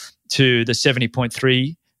well to the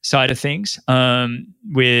 70.3 side of things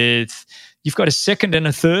with you've got a 2nd and a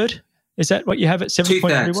 3rd. Is that what you have at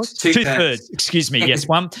 70.3 was? 2 thirds. Excuse me. Yes,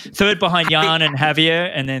 1/3 behind Jan and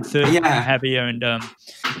Javier, and then 3rd behind Javier and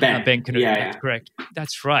Ben Canute. Yeah. That's correct.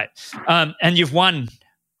 That's right. And you've won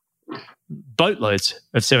boatloads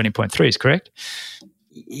of 70.3s, correct?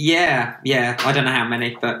 Yeah. I don't know how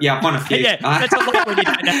many, but yeah, I've won a few. Yeah, that's a lot when you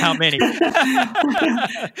don't know how many.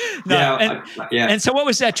 And so what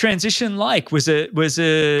was that transition like? Was it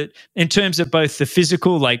in terms of both the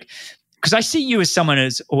physical, like, because I see you as someone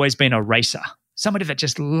who's always been a racer, somebody that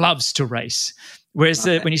just loves to race. Whereas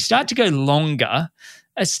when you start to go longer,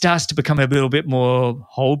 it starts to become a little bit more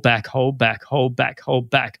hold back.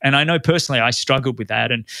 And I know personally I struggled with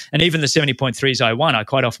that. And even the 70.3s I won, I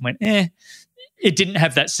quite often went, it didn't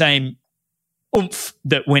have that same oomph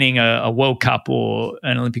that winning a World Cup or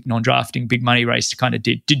an Olympic non-drafting big money race kind of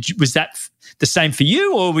did. Was that the same for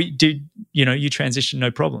you, or did you transition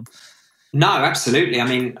no problem? No, absolutely. I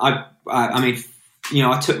mean, I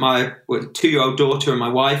took my 2-year-old daughter and my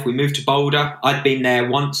wife. We moved to Boulder. I'd been there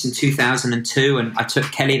once in 2002, and I took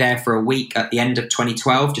Kelly there for a week at the end of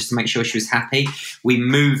 2012 just to make sure she was happy. We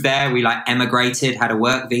moved there. We emigrated, had a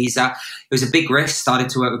work visa. It was a big risk. Started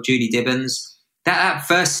to work with Judy Dibbons. That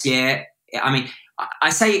first year, I mean,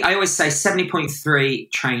 I always say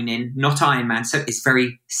 70.3 training, not Ironman. So it's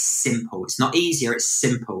very simple. It's not easier. It's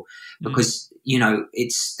simple because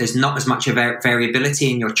there's not as much of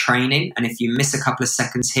variability in your training, and if you miss a couple of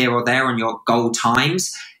seconds here or there on your goal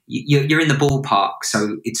times, you're in the ballpark,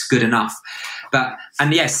 so it's good enough.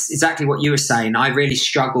 And yes, exactly what you were saying. I really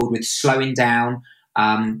struggled with slowing down,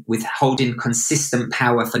 with holding consistent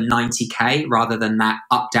power for 90k rather than that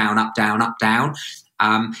up down.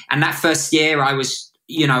 And that first year, I was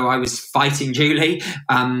fighting Julie,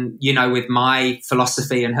 with my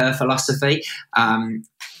philosophy and her philosophy. I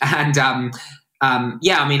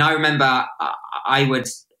remember I would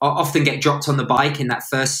often get dropped on the bike in that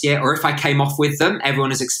first year, or if I came off with them, everyone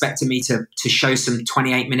was expecting me to show some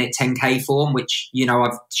 28-minute 10K form, which,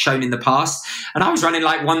 I've shown in the past. And I was running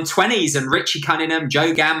 120s, and Richie Cunningham,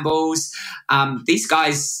 Joe Gambles, these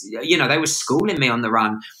guys, they were schooling me on the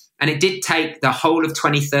run. And it did take the whole of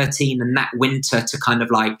 2013 and that winter to kind of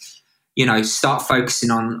start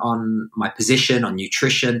focusing on my position, on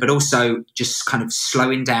nutrition, but also just kind of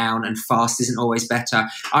slowing down, and fast isn't always better.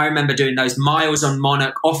 I remember doing those miles on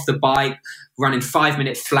Monarch off the bike, running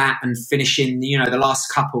 5-minute flat and finishing, the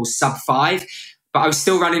last couple sub 5. But I was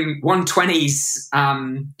still running 120s,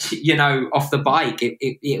 off the bike.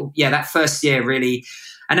 That first year really.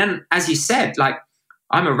 And then, as you said,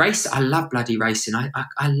 I'm a racer. I love bloody racing.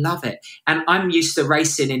 I love it. And I'm used to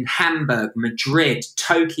racing in Hamburg, Madrid,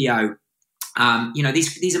 Tokyo,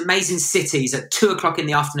 these amazing cities at 2:00 in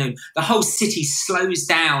the afternoon. The whole city slows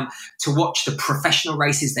down to watch the professional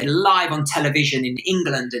races. They're live on television in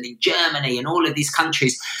England and in Germany and all of these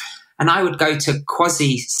countries. And I would go to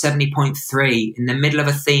Quasi 70.3 in the middle of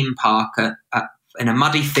a theme park in a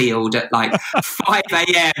muddy field at 5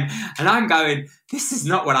 a.m. And I'm going, this is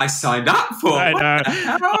not what I signed up for. I know.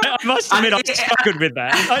 I must admit, I struggled with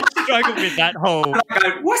that. I struggled with that whole. I'm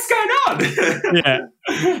going, what's going on? Yeah,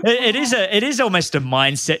 it is almost a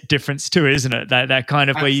mindset difference too, isn't it? That kind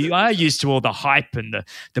of where you are used to all the hype and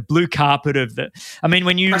the blue carpet of the. I mean,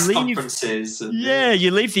 when you press leave, conferences.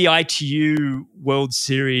 You leave the ITU World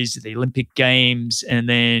Series, the Olympic Games, and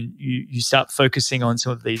then you start focusing on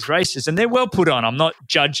some of these races, and they're well put on. I'm not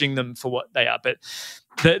judging them for what they are, but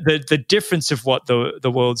the difference of what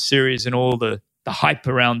the World Series and all the hype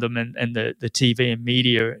around them and the TV and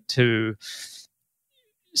media to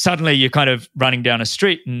suddenly you're kind of running down a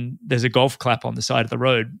street and there's a golf clap on the side of the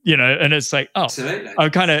road, and it's like, oh, absolutely. I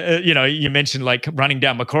kind of, you mentioned running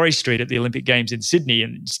down Macquarie Street at the Olympic Games in Sydney,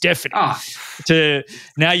 and it's definitely to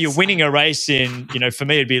now you're winning a race in, for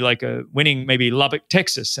me, it'd be winning maybe Lubbock,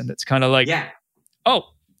 Texas. And it's kind of oh,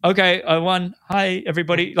 okay, I won. Hi,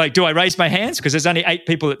 everybody. Do I raise my hands? Because there's only 8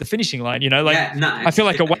 people at the finishing line, no. I feel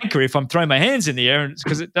like a wanker if I'm throwing my hands in the air, and it's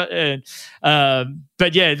because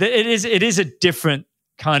but yeah, it is a different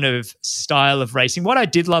kind of style of racing. What I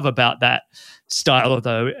did love about that style,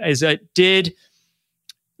 though, is it did,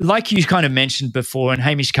 like you kind of mentioned before, and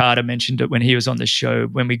Hamish Carter mentioned it when he was on the show,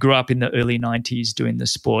 when we grew up in the early 90s doing the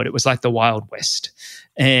sport, it was like the Wild West.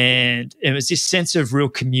 And it was this sense of real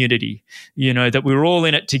community, that we were all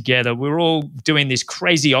in it together. We were all doing this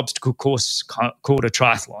crazy obstacle course called a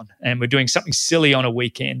triathlon, and we're doing something silly on a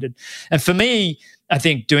weekend. And for me, I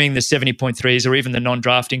think doing the 70.3s or even the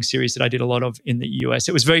non-drafting series that I did a lot of in the US,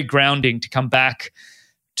 it was very grounding to come back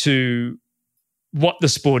to what the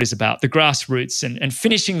sport is about, the grassroots, and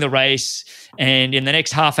finishing the race. And in the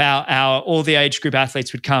next half hour, all the age group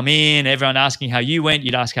athletes would come in, everyone asking how you went,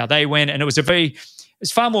 you'd ask how they went. And it was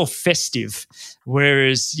far more festive.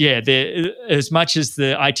 Whereas, as much as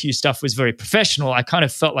the ITU stuff was very professional, I kind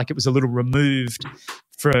of felt like it was a little removed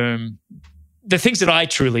from the things that I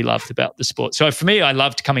truly loved about the sport. So for me, I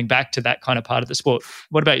loved coming back to that kind of part of the sport.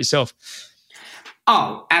 What about yourself?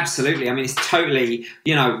 Oh, absolutely. I mean, it's totally,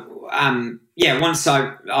 once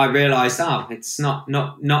I realised, it's not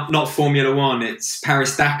Formula One, it's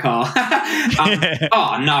Paris Dakar.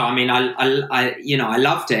 I mean, I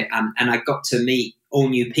loved it, and I got to meet all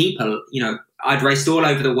new people. I'd raced all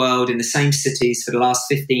over the world in the same cities for the last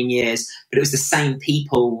 15 years, but it was the same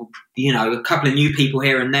people, a couple of new people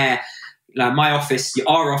here and there. Like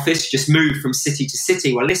our office just moved from city to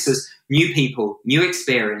city. Well, this was new people, new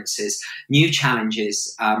experiences, new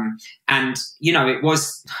challenges. And it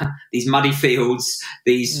was these muddy fields,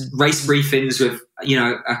 these race briefings with,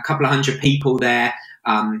 a couple of hundred people there,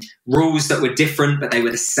 rules that were different, but they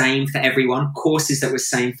were the same for everyone, courses that were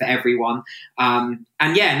same for everyone. I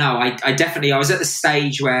was at the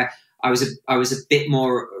stage where I was a bit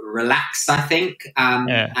more relaxed, I think.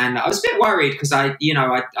 And I was a bit worried because I'd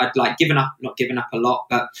like not given up a lot,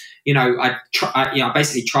 but, I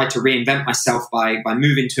basically tried to reinvent myself by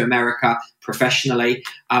moving to America professionally.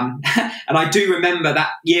 And I do remember that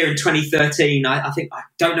year in 2013, I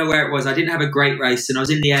don't know where it was. I didn't have a great race and I was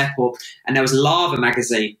in the airport and there was Lava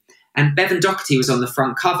magazine and Bevan Doherty was on the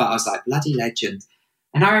front cover. I was like, bloody legend.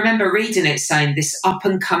 And I remember reading it saying this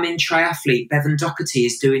up-and-coming triathlete, Bevan Doherty,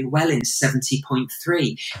 is doing well in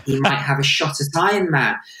 70.3. He might have a shot at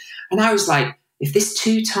Ironman. And I was like, if this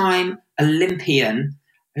two-time Olympian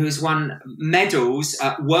who has won medals,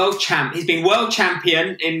 he's been world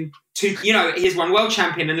champion in he's won world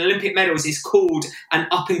champion and Olympic medals, is called an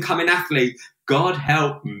up-and-coming athlete. God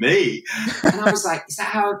help me. And I was like, is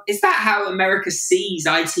that how America sees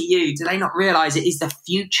ITU? Do they not realize it is the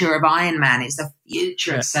future of Ironman? It's the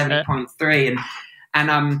future of 70.3.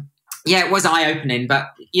 And it was eye-opening,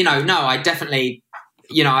 but, I definitely,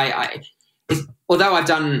 although I've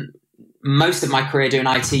done most of my career doing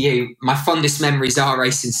ITU, my fondest memories are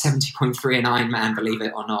racing 70.3 and Ironman, believe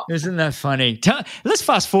it or not. Isn't that funny? Let's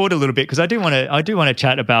fast forward a little bit because I do want to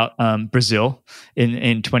chat about Brazil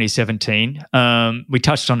in 2017. We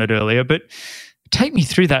touched on it earlier, but take me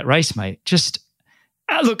through that race, mate. Just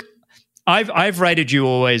look, I've rated you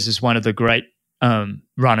always as one of the great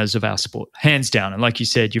runners of our sport, hands down. And like you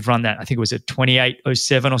said, you've run that, I think it was a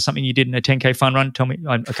 28:07 or something you did in a 10K fun run. Tell me,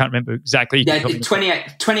 I can't remember exactly. Yeah,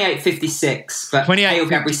 28:56, but Haile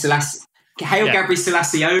Gabri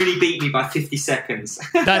Selassie only beat me by 50 seconds.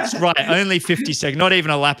 That's right, only 50 seconds, not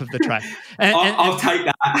even a lap of the track. I'll take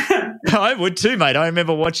that. I would too, mate. I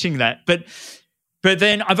remember watching that. But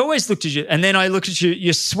then I've always looked at you, and then I looked at you,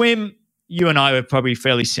 your swim, you and I were probably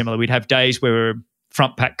fairly similar. We'd have days where we're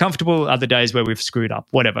front pack comfortable, other days where we've screwed up,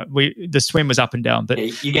 whatever. The swim was up and down.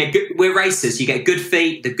 But you get good, we're racers. You get good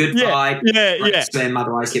feet, the good vibe. Yeah. Swim,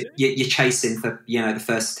 otherwise you're chasing for the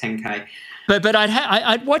first 10K. But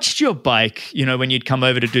I'd watched your bike, when you'd come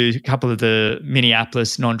over to do a couple of the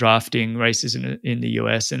Minneapolis non-drafting races in the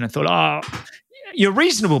US, and I thought, you're a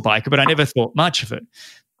reasonable biker, but I never thought much of it.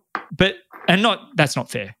 That's not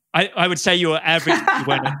fair. I would say you were average.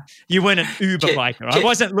 You weren't an Uber biker.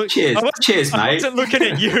 Cheers, mate. I wasn't looking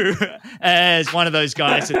at you as one of those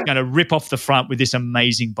guys that's going to rip off the front with this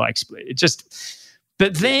amazing bike split.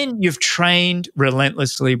 But then you've trained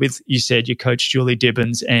relentlessly with, you said, your coach Julie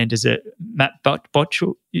Dibbins, and is it Matt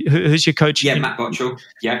Botchell? Who's your coach? Yeah, Matt Botchell.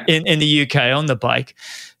 Yeah, in the UK on the bike,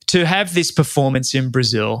 to have this performance in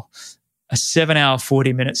Brazil. A 7 hour,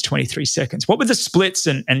 40 minutes, 23 seconds. What were the splits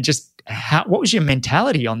and just what was your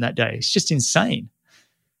mentality on that day? It's just insane.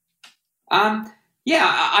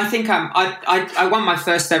 I think I won my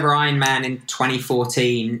first ever Ironman in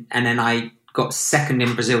 2014, and then I got second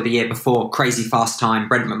in Brazil the year before. Crazy fast time.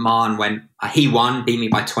 Brent McMahon he won, beat me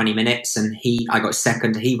by 20 minutes, and I got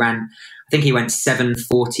second. He ran, I think he went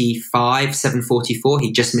 7:45, 7:44.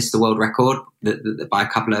 He just missed the world record by a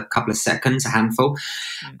couple of seconds, a handful.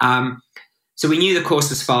 So we knew the course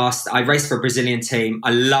was fast. I raced for a Brazilian team.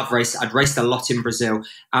 I love racing. I'd raced a lot in Brazil.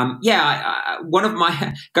 Going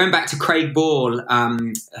back to Craig Ball,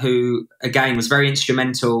 who again was very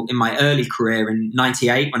instrumental in my early career in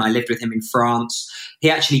 '98 when I lived with him in France.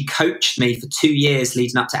 He actually coached me for 2 years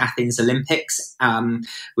leading up to Athens Olympics,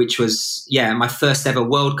 which was, my first ever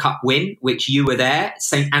World Cup win, which you were there,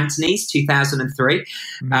 St. Anthony's 2003.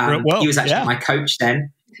 He was actually my coach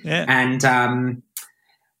then. Yeah. And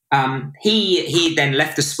he then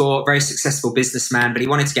left the sport, very successful businessman, but he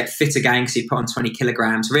wanted to get fit again because he put on 20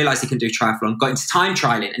 kilograms, realized he can do triathlon, got into time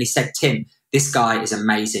trialing, and he said, Tim, this guy is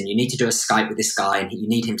amazing. You need to do a Skype with this guy and you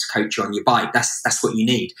need him to coach you on your bike. That's what you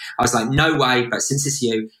need. I was like, no way, but since it's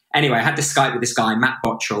you. Anyway, I had the Skype with this guy, Matt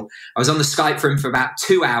Botchell. I was on the Skype for him for about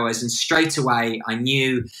 2 hours, and straight away I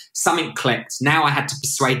knew something clicked. Now I had to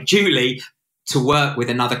persuade Julie to work with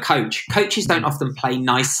another coach. Coaches don't often play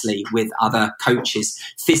nicely with other coaches.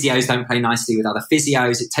 Physios don't play nicely with other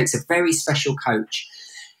physios. It takes a very special coach.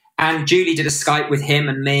 And Julie did a Skype with him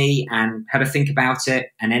and me and had to think about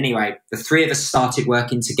it. And anyway, the three of us started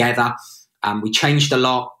working together. We changed a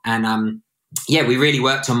lot. And we really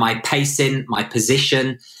worked on my pacing, my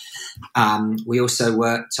position. We also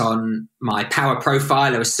worked on my power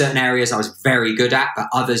profile. There were certain areas I was very good at, but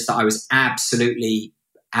others that I was absolutely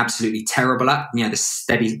terrible at, the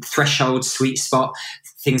steady threshold, sweet spot,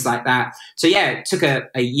 things like that. So it took a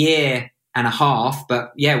year and a half,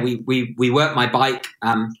 but we worked my bike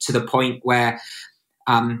to the point where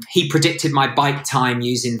he predicted my bike time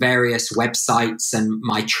using various websites and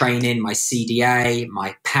my training, my CDA,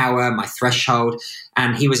 my power, my threshold.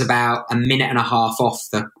 And he was about a minute and a half off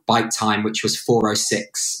the bike time, which was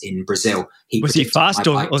 4:06 in Brazil. Was he fast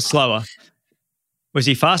or slower? Was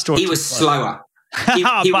he fast or he was slower? He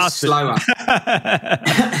was slower. I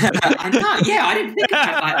didn't think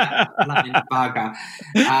about it like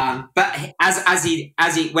that. But as he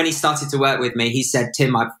when he started to work with me, he said,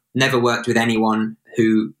 "Tim, I've never worked with anyone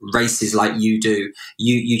who races like you do.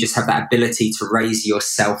 You just have that ability to raise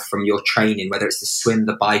yourself from your training, whether it's the swim,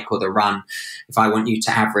 the bike, or the run. If I want you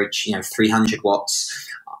to average, 300 watts."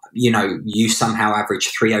 You somehow average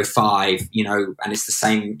 305, and it's the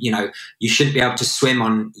same, you shouldn't be able to swim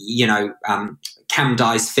on, Cam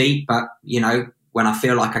Dye's feet, but, when I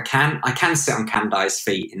feel like I can sit on Cam Dye's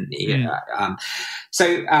feet.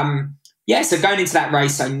 So going into that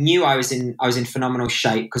race, I knew I was in phenomenal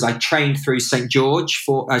shape because I trained through St. George,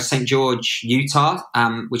 Utah,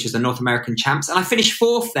 which is the North American champs. And I finished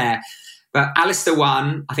fourth there. But Alistair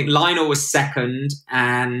won. I think Lionel was second,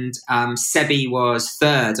 and Sebi was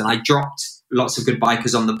third. And I dropped lots of good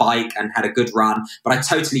bikers on the bike and had a good run. But I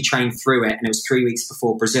totally trained through it, and it was 3 weeks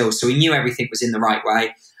before Brazil. So we knew everything was in the right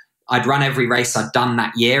way. I'd run every race I'd done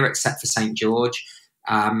that year except for St. George.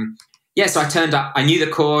 So I turned up. I knew the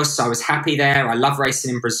course. I was happy there. I love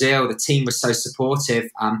racing in Brazil. The team was so supportive.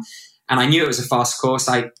 And I knew it was a fast course.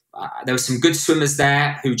 There were some good swimmers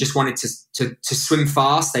there who just wanted to swim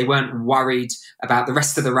fast. They weren't worried about the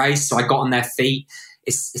rest of the race. So I got on their feet.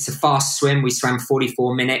 It's a fast swim. We swam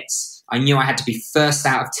 44 minutes. I knew I had to be first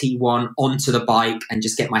out of T1 onto the bike and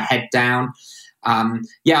just get my head down.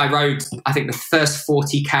 I rode, I think, the first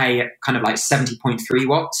 40K at kind of like 70.3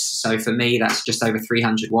 watts. So for me, that's just over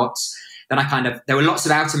 300 watts. Then there were lots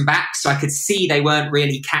of out and back, so I could see they weren't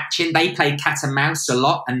really catching. They played cat and mouse a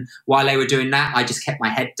lot, and while they were doing that, I just kept my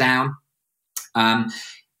head down.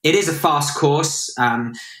 It is a fast course,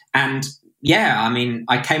 I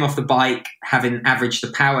came off the bike having averaged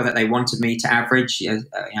the power that they wanted me to average,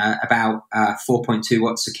 about 4.2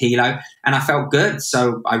 watts a kilo, and I felt good.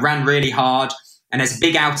 So I ran really hard, and there's a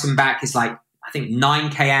big out and back. It's like, I think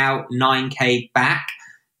 9K out, 9K back.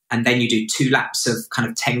 And then you do 2 laps of kind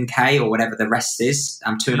of 10K or whatever the rest is,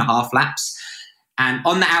 2.5 laps. And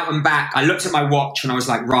on the out and back, I looked at my watch and I was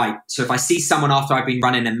like, right, so if I see someone after I've been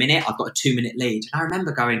running a minute, I've got a 2-minute lead. And I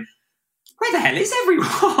remember going, where the hell is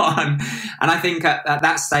everyone? And I think at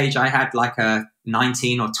that stage, I had like a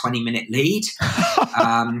 19 or 20-minute lead.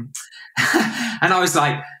 And I was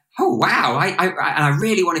like, oh, wow. I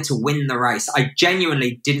really wanted to win the race. I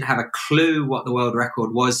genuinely didn't have a clue what the world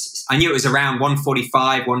record was. I knew it was around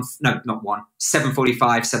 145,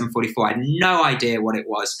 745, 744. I had no idea what it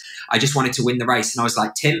was. I just wanted to win the race. And I was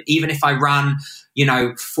like, Tim, even if I run,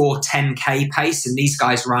 4:10K pace and these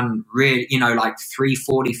guys run really, like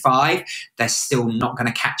 3:45, they're still not going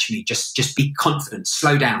to catch me. Just be confident.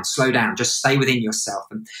 Slow down. Just stay within yourself.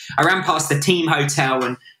 And I ran past the team hotel,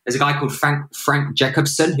 and there's a guy called Frank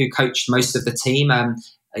Jacobson who coached most of the team,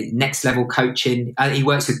 next level coaching. He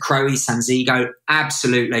works with Crowe, Sanzigo.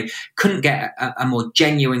 Absolutely. Couldn't get a more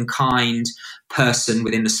genuine, kind person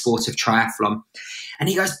within the sport of triathlon. And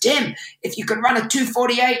he goes, Tim, if you can run a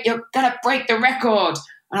 2:48, you're going to break the record.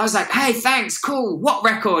 And I was like, hey, thanks, cool. What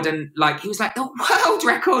record? And he was like, the world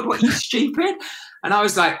record. What, you stupid? And I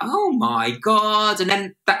was like, oh my God. And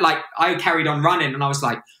then I carried on running, and I was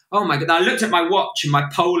like, oh my God. And I looked at my watch, and my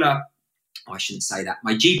polar, I shouldn't say that,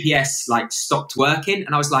 my GPS stopped working.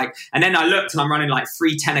 And I was like, and then I looked, and I'm running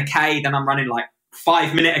 3:10 a K. Then I'm running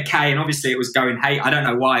 5 minute a K. And obviously it was going, I don't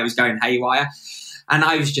know why it was going haywire. And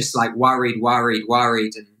I was just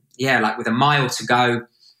worried. And with a mile to go,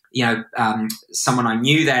 someone I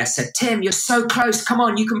knew there said, Tim, you're so close. Come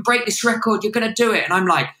on, you can break this record. You're going to do it. And I'm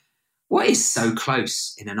like, what is so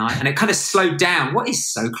close in an Ironman? And it kind of slowed down. What is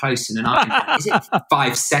so close in an Ironman? Is it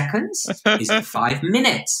 5 seconds? Is it 5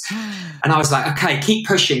 minutes? And I was like, okay, keep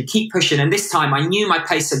pushing. And this time I knew my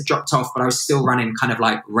pace had dropped off, but I was still running kind of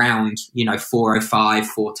round, 4:05,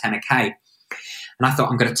 4:10 a K. And I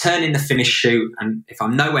thought, I'm going to turn in the finish chute. And if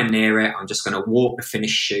I'm nowhere near it, I'm just going to walk the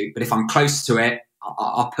finish chute. But if I'm close to it,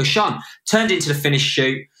 I'll push on. Turned into the finish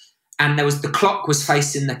chute. and the clock was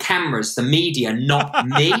facing the cameras, the media, not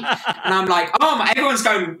me. And I'm like, everyone's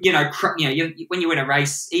going, when you win a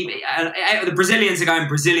race, the Brazilians are going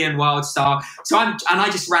Brazilian wild style. So I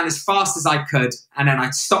just ran as fast as I could, and then I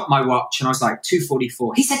stopped my watch, and I was like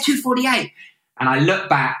 2:44. He said 2:48. And I looked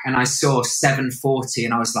back and I saw 7:40,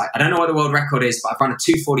 and I was like, I don't know what the world record is, but I've run a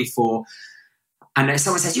 2:44. And then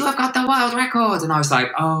someone says, you have got the world record. And I was like,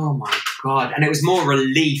 oh my God. And it was more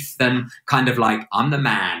relief than kind of like, I'm the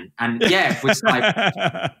man. And it was like,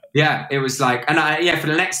 it was like, and for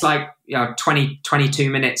the next 22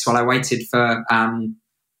 minutes while I waited for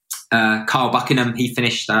Carl Buckingham, he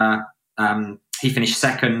finished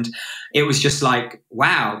second. It was just like,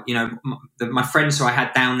 wow, my friends who I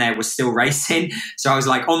had down there were still racing. So I was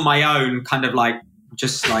like on my own, kind of like,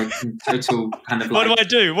 just like in total kind of like, what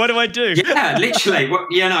do I do? Yeah, literally.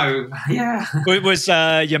 Was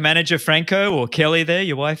your manager Franco or Kelly there,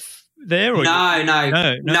 your wife there? Or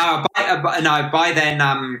No. By then,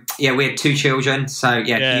 we had 2 children. So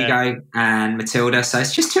Hugo and Matilda. So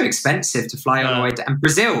it's just too expensive to fly all the way. And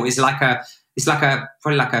Brazil is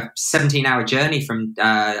probably like a 17-hour journey from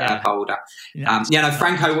Boulder.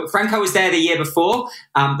 Franco was there the year before,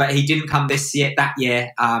 but he didn't come that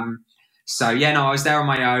year. I was there on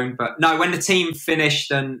my own. But no, when the team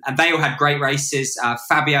finished and they all had great races,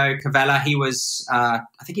 Fabio Cavella, he was, I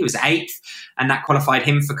think he was 8th, and that qualified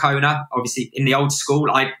him for Kona. Obviously, in the old school,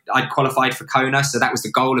 I'd qualified for Kona, so that was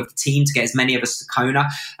the goal of the team, to get as many of us to Kona,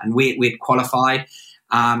 and we'd qualified.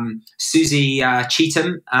 Susie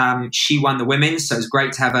Cheetham, she won the women's, so it was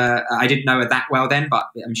great to have her. I didn't know her that well then, but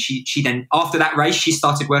she then, after that race, she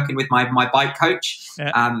started working with my bike coach,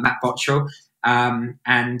 Matt Bottrell.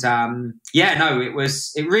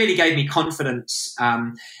 It really gave me confidence.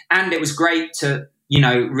 And it was great to,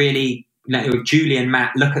 really let Julie and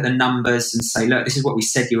Matt look at the numbers and say, look, this is what we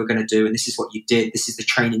said you were going to do, and this is what you did. This is the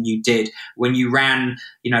training you did. When you ran,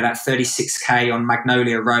 that 36K on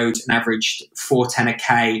Magnolia Road and averaged 4:10 a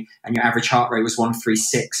K, and your average heart rate was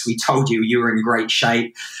 136, we told you were in great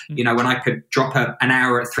shape. When I could drop an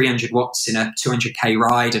hour at 300 watts in a 200K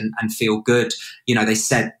ride and feel good, they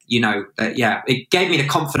said, that, it gave me the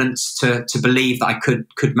confidence to believe that I could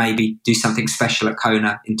maybe do something special at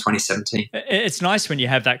Kona in 2017. It's nice when you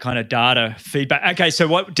have that kind of data feedback. Okay, so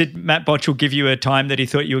what did Matt Bottrell give you a time that he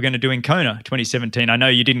thought you were going to do in Kona 2017? I know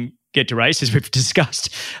you didn't get to race, as we've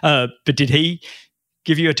discussed, but did he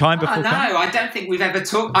give you a time before Kona? No, I don't think we've ever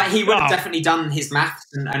talked. He would have definitely done his maths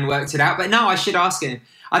and worked it out, but no, I should ask him.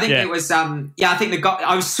 I think it was, I think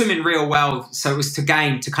I was swimming real well. So it was to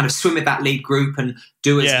kind of swim with that lead group and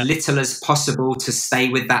do as little as possible to stay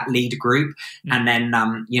with that lead group. And then,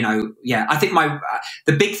 I think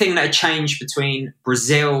the big thing that had changed between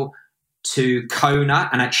Brazil to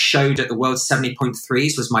Kona, and it showed at the World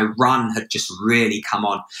 70.3s, was my run had just really come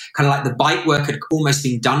on. Kind of like the bike work had almost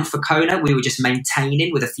been done for Kona. We were just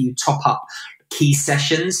maintaining with a few top up key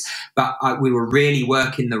sessions, but we were really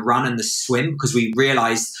working the run and the swim, because we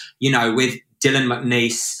realized, with Dylan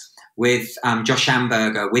McNeice, with Josh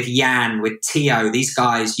Amberger, with Jan, with Tio, these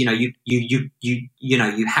guys, you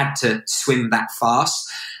had to swim that fast.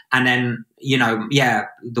 And then,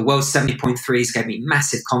 the World 70.3s gave me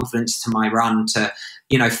massive confidence to my run to,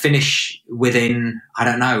 finish within, I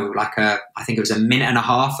don't know, I think it was a minute and a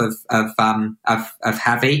half of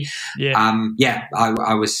Javi.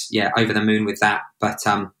 I was over the moon with that. But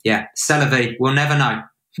Celavi, we'll never know.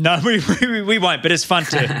 No, we won't. But it's fun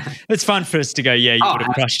it's fun for us to go. Yeah, you would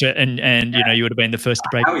have crushed it, and you would have been the first to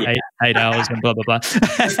break 8 hours and blah blah blah.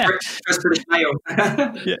 First British male.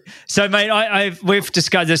 Yeah. So, mate, we've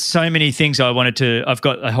discussed. There's so many things I've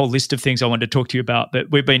got a whole list of things I wanted to talk to you about. But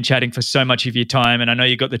we've been chatting for so much of your time, and I know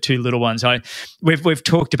you got the 2 little ones. We've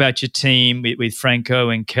talked about your team with Franco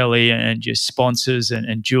and Kelly, and your sponsors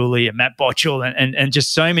and Julie and Matt Bottrell, and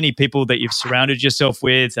just so many people that you've surrounded yourself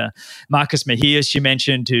with. Marcus Mejias, you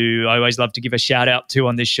mentioned, who I always love to give a shout out to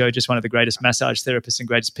on this show, just one of the greatest massage therapists and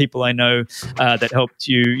greatest people I know that helped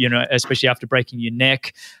you, especially after breaking your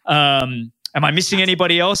neck. Am I missing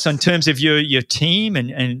anybody else in terms of your team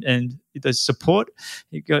and the support?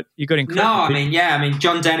 You got incredible. No,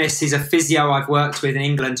 John Dennis, he's a physio I've worked with in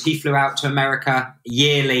England. He flew out to America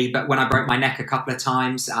yearly, but when I broke my neck a couple of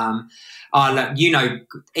times,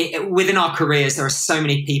 within our careers, there are so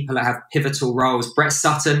many people that have pivotal roles. Brett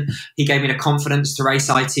Sutton, he gave me the confidence to race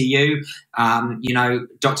ITU.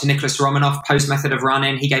 Dr. Nicholas Romanoff, post method of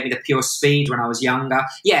running, he gave me the pure speed when I was younger.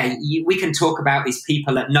 We can talk about these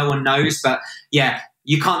people that no one knows, but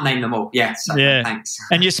you can't name them all. Yeah. So thanks.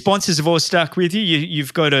 And your sponsors have all stuck with you.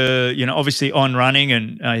 You've got obviously On Running,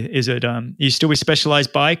 and is it? You still with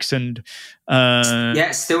Specialized Bikes and?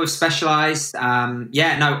 Still with Specialized.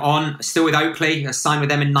 On still with Oakley. I signed with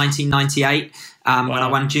them in 1998 when I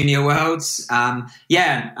won Junior Worlds. I've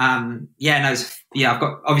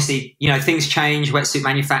got, obviously, things change, wetsuit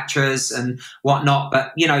manufacturers and whatnot.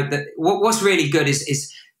 But, what's really good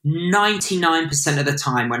is 99% of the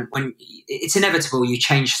time when it's inevitable, you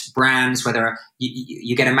change brands, whether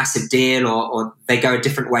you get a massive deal or they go a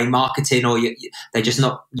different way marketing, or they're just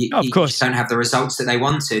not, you just don't have the results that they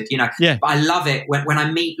wanted, But I love it when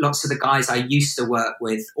I meet lots of the guys I used to work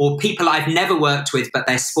with, or people I've never worked with, but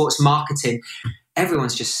they're sports marketing.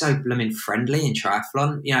 Everyone's just so blooming friendly in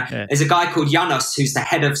triathlon. There's a guy called Janos who's the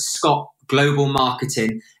head of Scott Global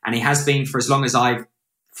Marketing, and he has been for as long as I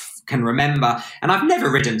can remember. And I've never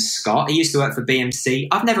ridden Scott. He used to work for BMC.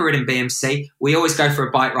 I've never ridden BMC. We always go for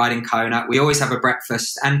a bike ride in Kona. We always have a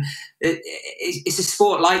breakfast. And it's a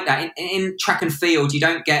sport like that. In track and field, you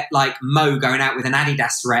don't get like Mo going out with an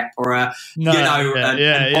Adidas rep or a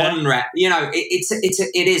On rep.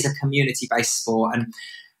 It is a community-based sport. And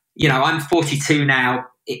I'm 42 now.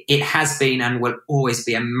 It has been and will always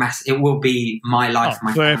be it will be my life,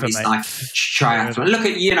 my family's life, triathlon.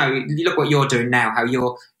 Look what you're doing now, how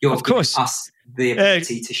you're of course giving us the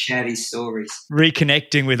ability to share these stories.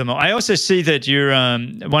 Reconnecting with them. I also see that you're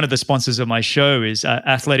one of the sponsors of my show is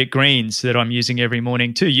Athletic Greens that I'm using every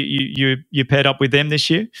morning too. You paired up with them this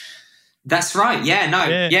year? That's right.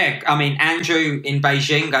 Yeah. I mean, Andrew in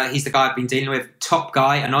Beijing, he's the guy I've been dealing with, top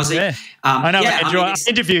guy, an Aussie. Yeah. I know. Andrew, I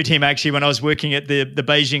interviewed him actually when I was working at the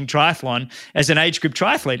Beijing Triathlon as an age group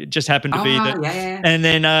triathlete. It just happened to be that. Yeah. And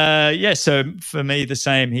then, so for me, the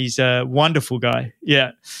same. He's a wonderful guy.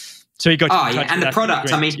 Yeah. So he got and the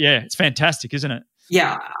product, it's fantastic, isn't it?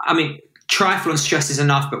 Yeah. I mean, triathlon stress is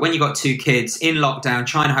enough, but when you've got 2 kids in lockdown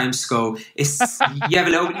trying to homeschool, you have a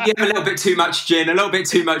little bit too much gin, a little bit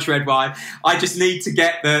too much red wine. I just need to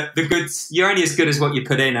get the goods. You're only as good as what you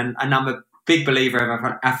put in, and I'm a big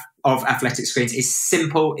believer of Athletic Greens. It's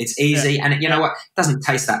simple, it's easy, and what? It doesn't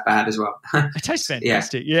taste that bad as well. It tastes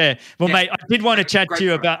fantastic. Yeah. Well, mate, I did want to chat to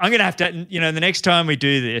you about. I'm going to have to, the next time we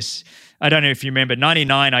do this. I don't know if you remember,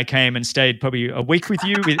 99, I came and stayed probably a week with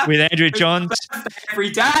you, with Andrew Johns.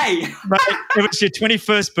 Every day. It was your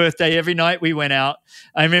 21st birthday. Every night we went out.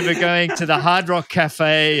 I remember going to the Hard Rock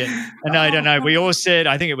Cafe and I don't know, we all said,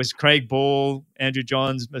 I think it was Craig Ball, Andrew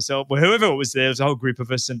Johns, myself, or whoever was there was a whole group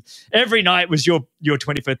of us. And every night was your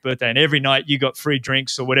 25th birthday. And every night you got free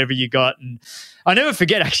drinks or whatever you got. And I'll never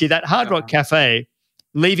forget, actually, that Hard Rock Cafe,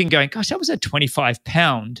 leaving going, gosh, that was a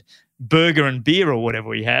 25-pound burger and beer or whatever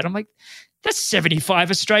we had. I'm like, that's 75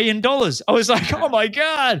 Australian dollars. I was like, oh my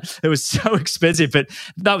God. It was so expensive, but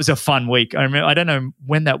that was a fun week. I remember, I don't know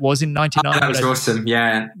when that was in 99. That was awesome.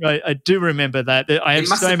 Yeah. I do remember that. I have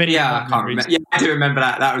so many. Yeah, I can't remember. Yeah, I do remember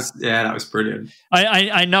that. That was brilliant.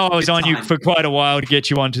 I know I was on you for quite a while to get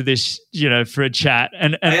you onto this, for a chat.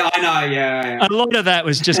 And I know. Yeah. A lot of that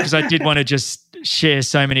was just because I did want to just share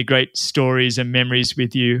so many great stories and memories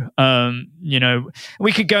with you.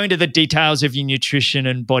 We could go into the details of your nutrition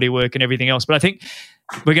and body work and everything else, but I think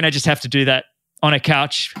we're going to just have to do that on a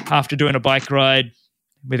couch after doing a bike ride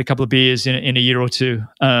with a couple of beers in a year or two,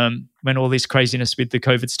 when all this craziness with the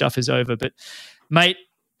COVID stuff is over. But mate,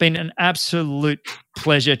 been an absolute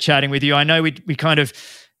pleasure chatting with you. I know we kind of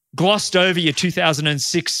glossed over your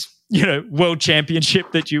 2006 World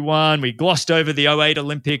Championship that you won. We glossed over the 2008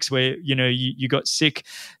 Olympics where, you got sick.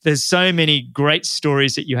 There's so many great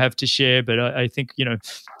stories that you have to share, but I think,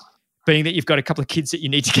 being that you've got a couple of kids that you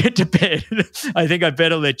need to get to bed, I think I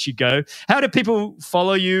better let you go. How do people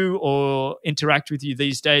follow you or interact with you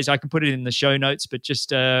these days? I can put it in the show notes, but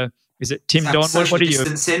just, is it Tim Don? What are you?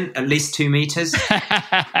 Distancing, at least 2 meters.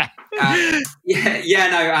 Try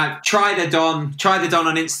the Don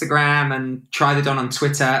on Instagram and Try the Don on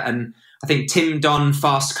Twitter, and I think Tim Don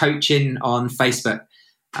Fast Coaching on Facebook.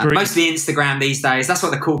 Mostly Instagram these days. That's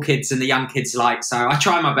what the cool kids and the young kids like. So I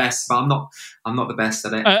try my best, but I'm not the best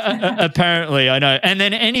at it. Apparently, I know. And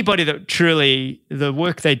then anybody that truly, the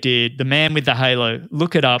work they did, the man with the halo,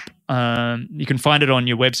 look it up. You can find it on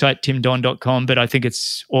your website, timdon.com, but I think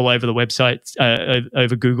it's all over the website,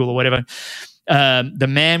 over Google or whatever. The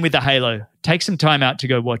man with the halo. Take some time out to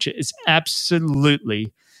go watch it. It's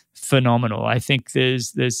absolutely phenomenal. I think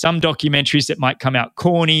there's some documentaries that might come out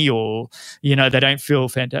corny or, they don't feel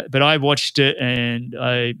fantastic. But I watched it and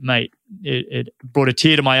it brought a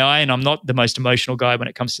tear to my eye, and I'm not the most emotional guy when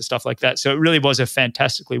it comes to stuff like that. So it really was a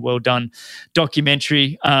fantastically well done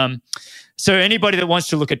documentary. So anybody that wants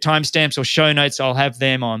to look at timestamps or show notes, I'll have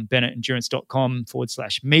them on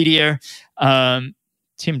bennettendurance.com/media.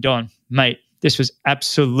 Tim Don, mate, this was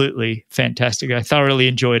absolutely fantastic. I thoroughly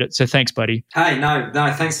enjoyed it. So thanks, buddy. Hey, no,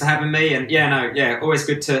 thanks for having me. And always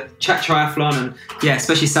good to chat triathlon. And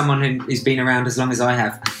especially someone who's been around as long as I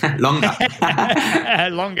have. Longer.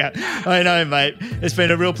 Longer. I know, mate. It's been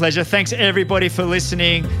a real pleasure. Thanks, everybody, for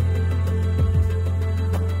listening.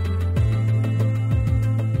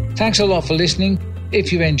 Thanks a lot for listening.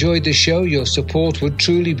 If you enjoyed the show, your support would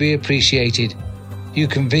truly be appreciated. You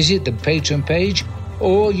can visit the Patreon page,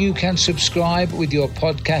 or you can subscribe with your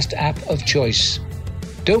podcast app of choice.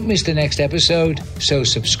 Don't miss the next episode, so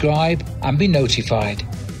subscribe and be notified.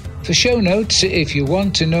 For show notes, if you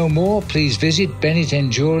want to know more, please visit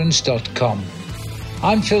bennettendurance.com.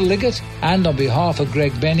 I'm Phil Liggett, and on behalf of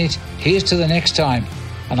Greg Bennett, here's to the next time,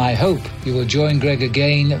 and I hope you will join Greg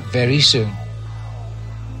again very soon.